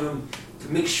a hold of him to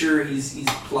make sure he's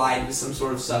applied with some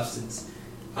sort of substance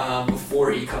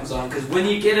before he comes on. Because when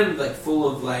you get him like full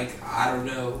of like, I don't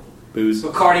know, Booze.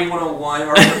 Bacardi 101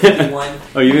 or 51.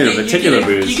 Oh, you mean a particular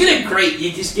booze? You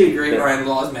just get a great Ryan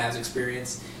Laws Mavs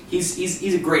experience.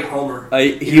 He's a great homer.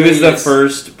 He was the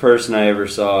first person I ever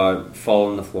saw fall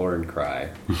on the floor and cry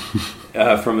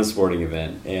from a sporting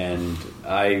event, and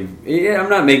I'm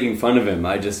not making fun of him.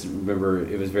 I just remember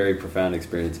it was a very profound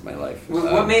experience in my life.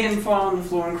 What made him fall on the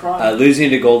floor and cry? Losing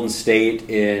to Golden State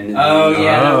in the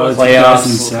was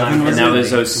playoffs, 2007, and that was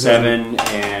 07,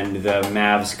 and the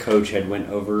Mavs coach had went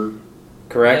over.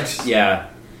 Correct? Yes. Yeah.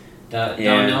 Don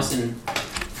Nelson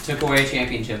took away a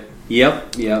championship.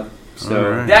 Yep.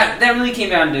 So Right. That really came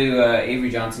down to Avery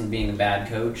Johnson being a bad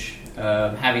coach,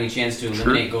 having a chance to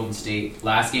eliminate Golden State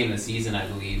last game of the season, I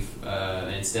believe,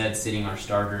 and instead sitting our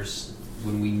starters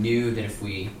when we knew that if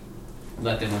we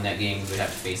let them win that game, we would have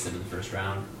to face them in the first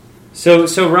round. So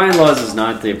Ryan Laws is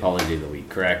not the apology of the week,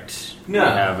 correct? No. We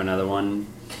have another one.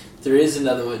 There is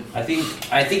another one. I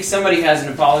think somebody has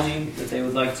an apology that they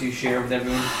would like to share with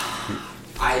everyone.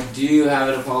 I do have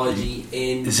an apology,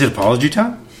 and Is it apology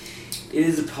time? it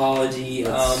is apology.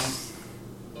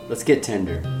 Let's get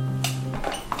tender.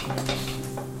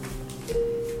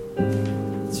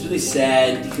 It's really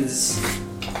sad because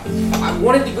I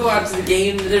wanted to go out to the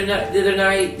game the other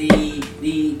night. The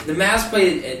Mavs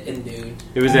played at noon.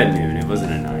 It was at noon. It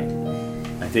wasn't at night.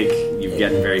 I think you've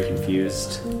gotten very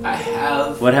confused. I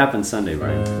have. What happened Sunday,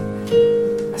 Brian?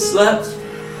 I slept.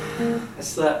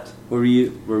 Where were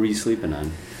you sleeping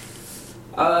on?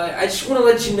 I just want to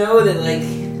let you know that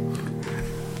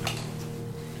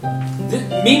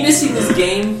me missing this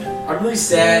game, I'm really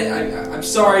sad. I'm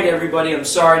sorry to everybody. I'm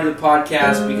sorry to the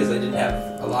podcast because I didn't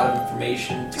have a lot of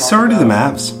information. To talk Sorry to the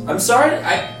about. Mavs. I'm sorry.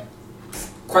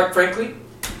 Quite frankly,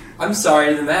 I'm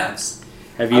sorry to the Mavs.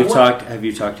 Have you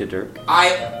talked to Dirk?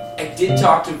 I did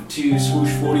talk to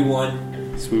Swoosh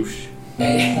 41. Swoosh.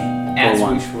 At Or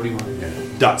one. Swoosh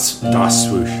 41. Das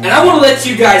swoosh. And I want to let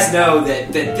you guys know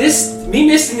that this, me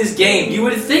missing this game, you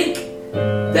would think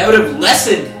that would have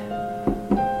lessened,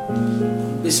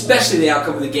 especially the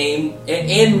outcome of the game,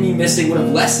 and me missing would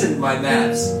have lessened my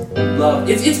Mavs love.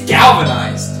 It's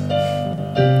galvanized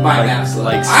my Mavs love.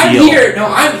 like I'm steel. here. No,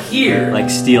 I'm here. Like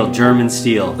steel, German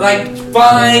steel. Like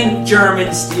fine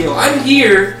German steel. I'm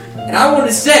here, and I want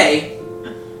to say,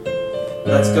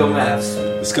 let's go Mavs.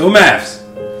 Let's go Mavs.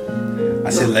 I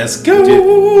said, let's go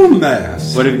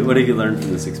Mavs. What have you learned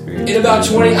from this experience? I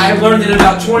learned that in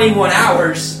about 21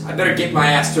 hours, I better get my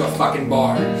ass to a fucking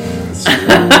bar.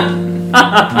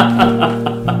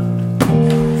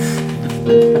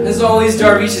 As always,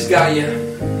 Darvish has got you.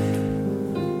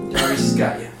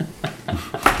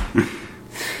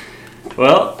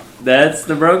 Well, that's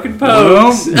the broken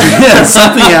Well, pokes. yeah,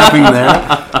 something happening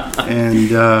there.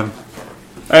 And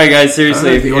All right, guys,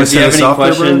 seriously, if you wanna have send us any off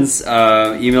there, questions,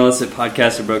 email us at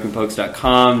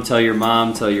podcast@brokenpokes.com. Tell your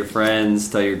mom, tell your friends,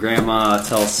 tell your grandma,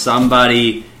 tell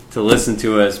somebody to listen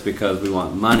to us because we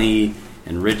want money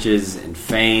and riches and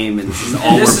fame, and this is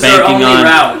all this we're is our banking only on.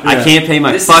 route. I can't pay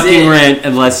my This is fucking it. rent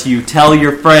unless you tell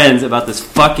your friends about this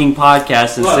fucking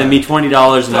podcast and Look. send me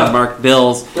 $20 and I've marked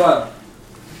bills Club.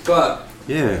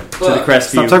 yeah. to the Crestview.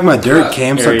 Stop talking about dirt,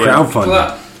 Cam. Start Area.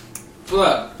 crowdfunding.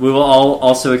 Club. We will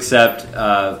also accept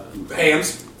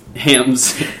Hams.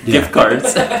 Ham's gift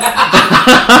cards.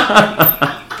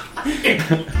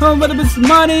 Oh, but if it's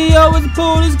money, always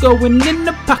pool is going in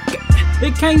the pocket.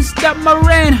 It can't stop my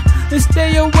rent and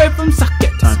stay away from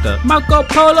sockets. Turned up. Marco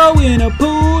Polo in a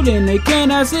pool and they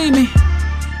cannot see me.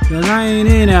 Cause I ain't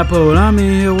in that pool, I'm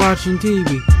in here watching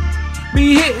TV.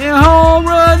 Be hitting home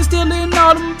runs, stealing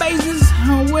all them bases.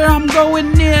 Where I'm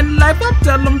going in life, I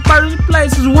tell them first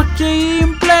places. What you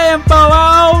even playing for?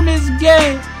 I own this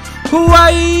game. Who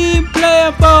I even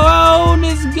playing for? I own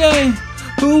this game.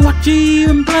 What you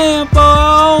even playing for?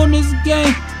 I own this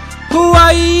game. Who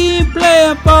I even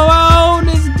playing for? I own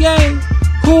this game.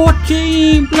 What you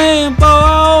even playing for?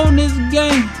 I own this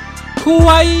game. Who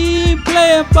I even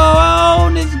playing for? I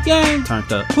own this game.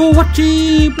 Turned up. What you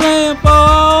even playing for?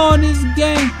 I own this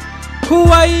game. Who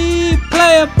I even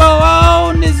playing for? I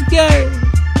own this game.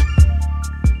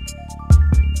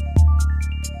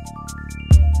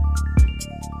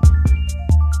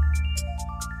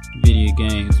 Video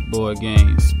games, board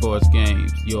games, sports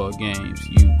games, your games.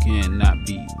 You cannot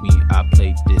beat me. I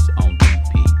played this on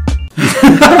repeat.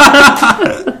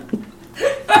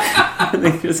 I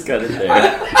think just cut it there.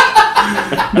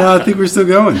 No, I think we're still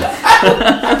going.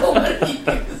 What do you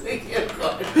think you're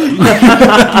going?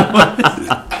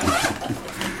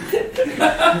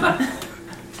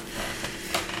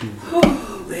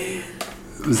 Oh man,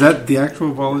 Was that the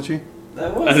actual apology? that I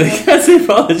was think that's the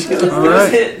apology. All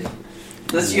right. it.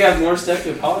 Unless you have more stuff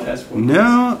to apologize for.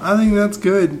 No, I think that's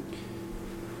good.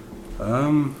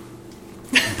 Brian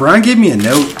gave me a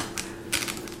note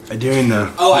during the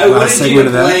Oh, I last wanted you segment to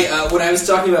of that. play, when I was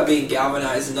talking about being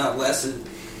galvanized and not lessened,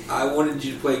 I wanted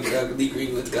you to play Lee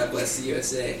Greenwood's God Bless the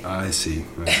USA. I see.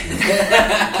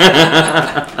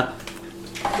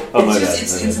 Oh my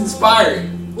It's god. it's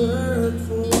inspiring. There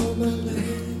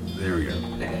we go.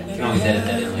 Can always edit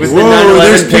that in. With Whoa, the 9/11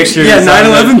 there's pictures. Yeah, on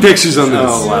 9/11 pictures on this.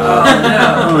 Oh wow.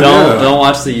 Oh, no. Don't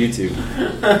watch the YouTube.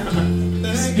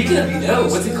 Speaking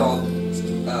of, what's it called?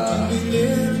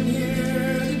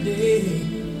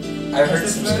 I heard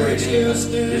some stories about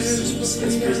this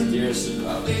conspiracy theorists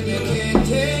about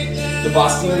the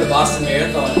Boston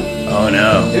Marathon. Oh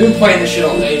no. They've been playing this shit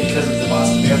all day because of the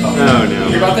Boston Marathon. Oh, no. You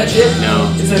hear about that shit? No.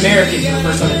 It's an American for the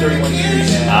first time in 31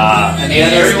 years. Ah. And the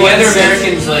other Everyone says-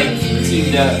 Americans like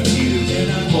teamed up to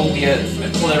pull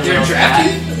everyone They're else drafted?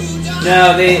 back.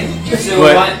 No, so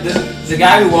What? the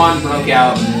guy who won broke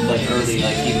out like early,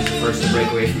 like he was the first to break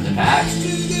away from the pack,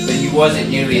 but he wasn't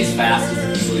nearly as fast as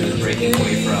the people he was breaking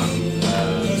away from.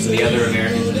 So the other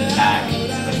Americans in the pack,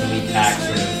 like the lead pack,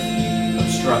 sort of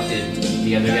obstructed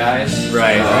the other guys.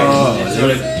 Right. And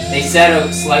sort of they set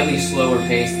a slightly slower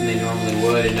pace than they normally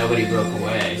would, and nobody broke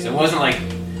away. So it wasn't like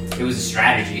it was a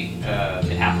strategy.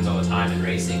 It happens all the time in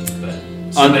racing, but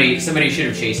somebody should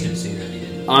have chased him sooner than they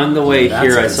did. On the way That's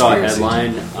here, a I saw a conspiracy.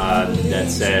 headline that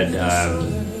said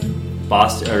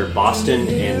Boston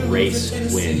and race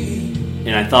win,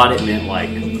 and I thought it meant like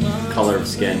color of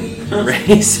skin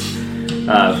race,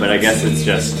 but I guess it's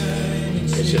just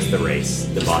the race,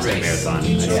 the Boston Race. Marathon.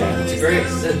 It's great. I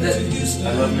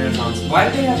love marathons. Why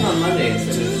do they have it on Monday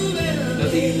instead of?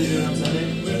 Don't they usually do it on Sunday?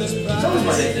 It's always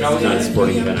Monday. They're always It's not a Monday.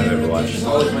 sporting event I've ever watched. It's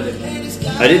always Monday.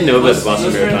 I didn't know about the Most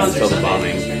Boston Marathon marathons until are the Sunday.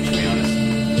 bombing.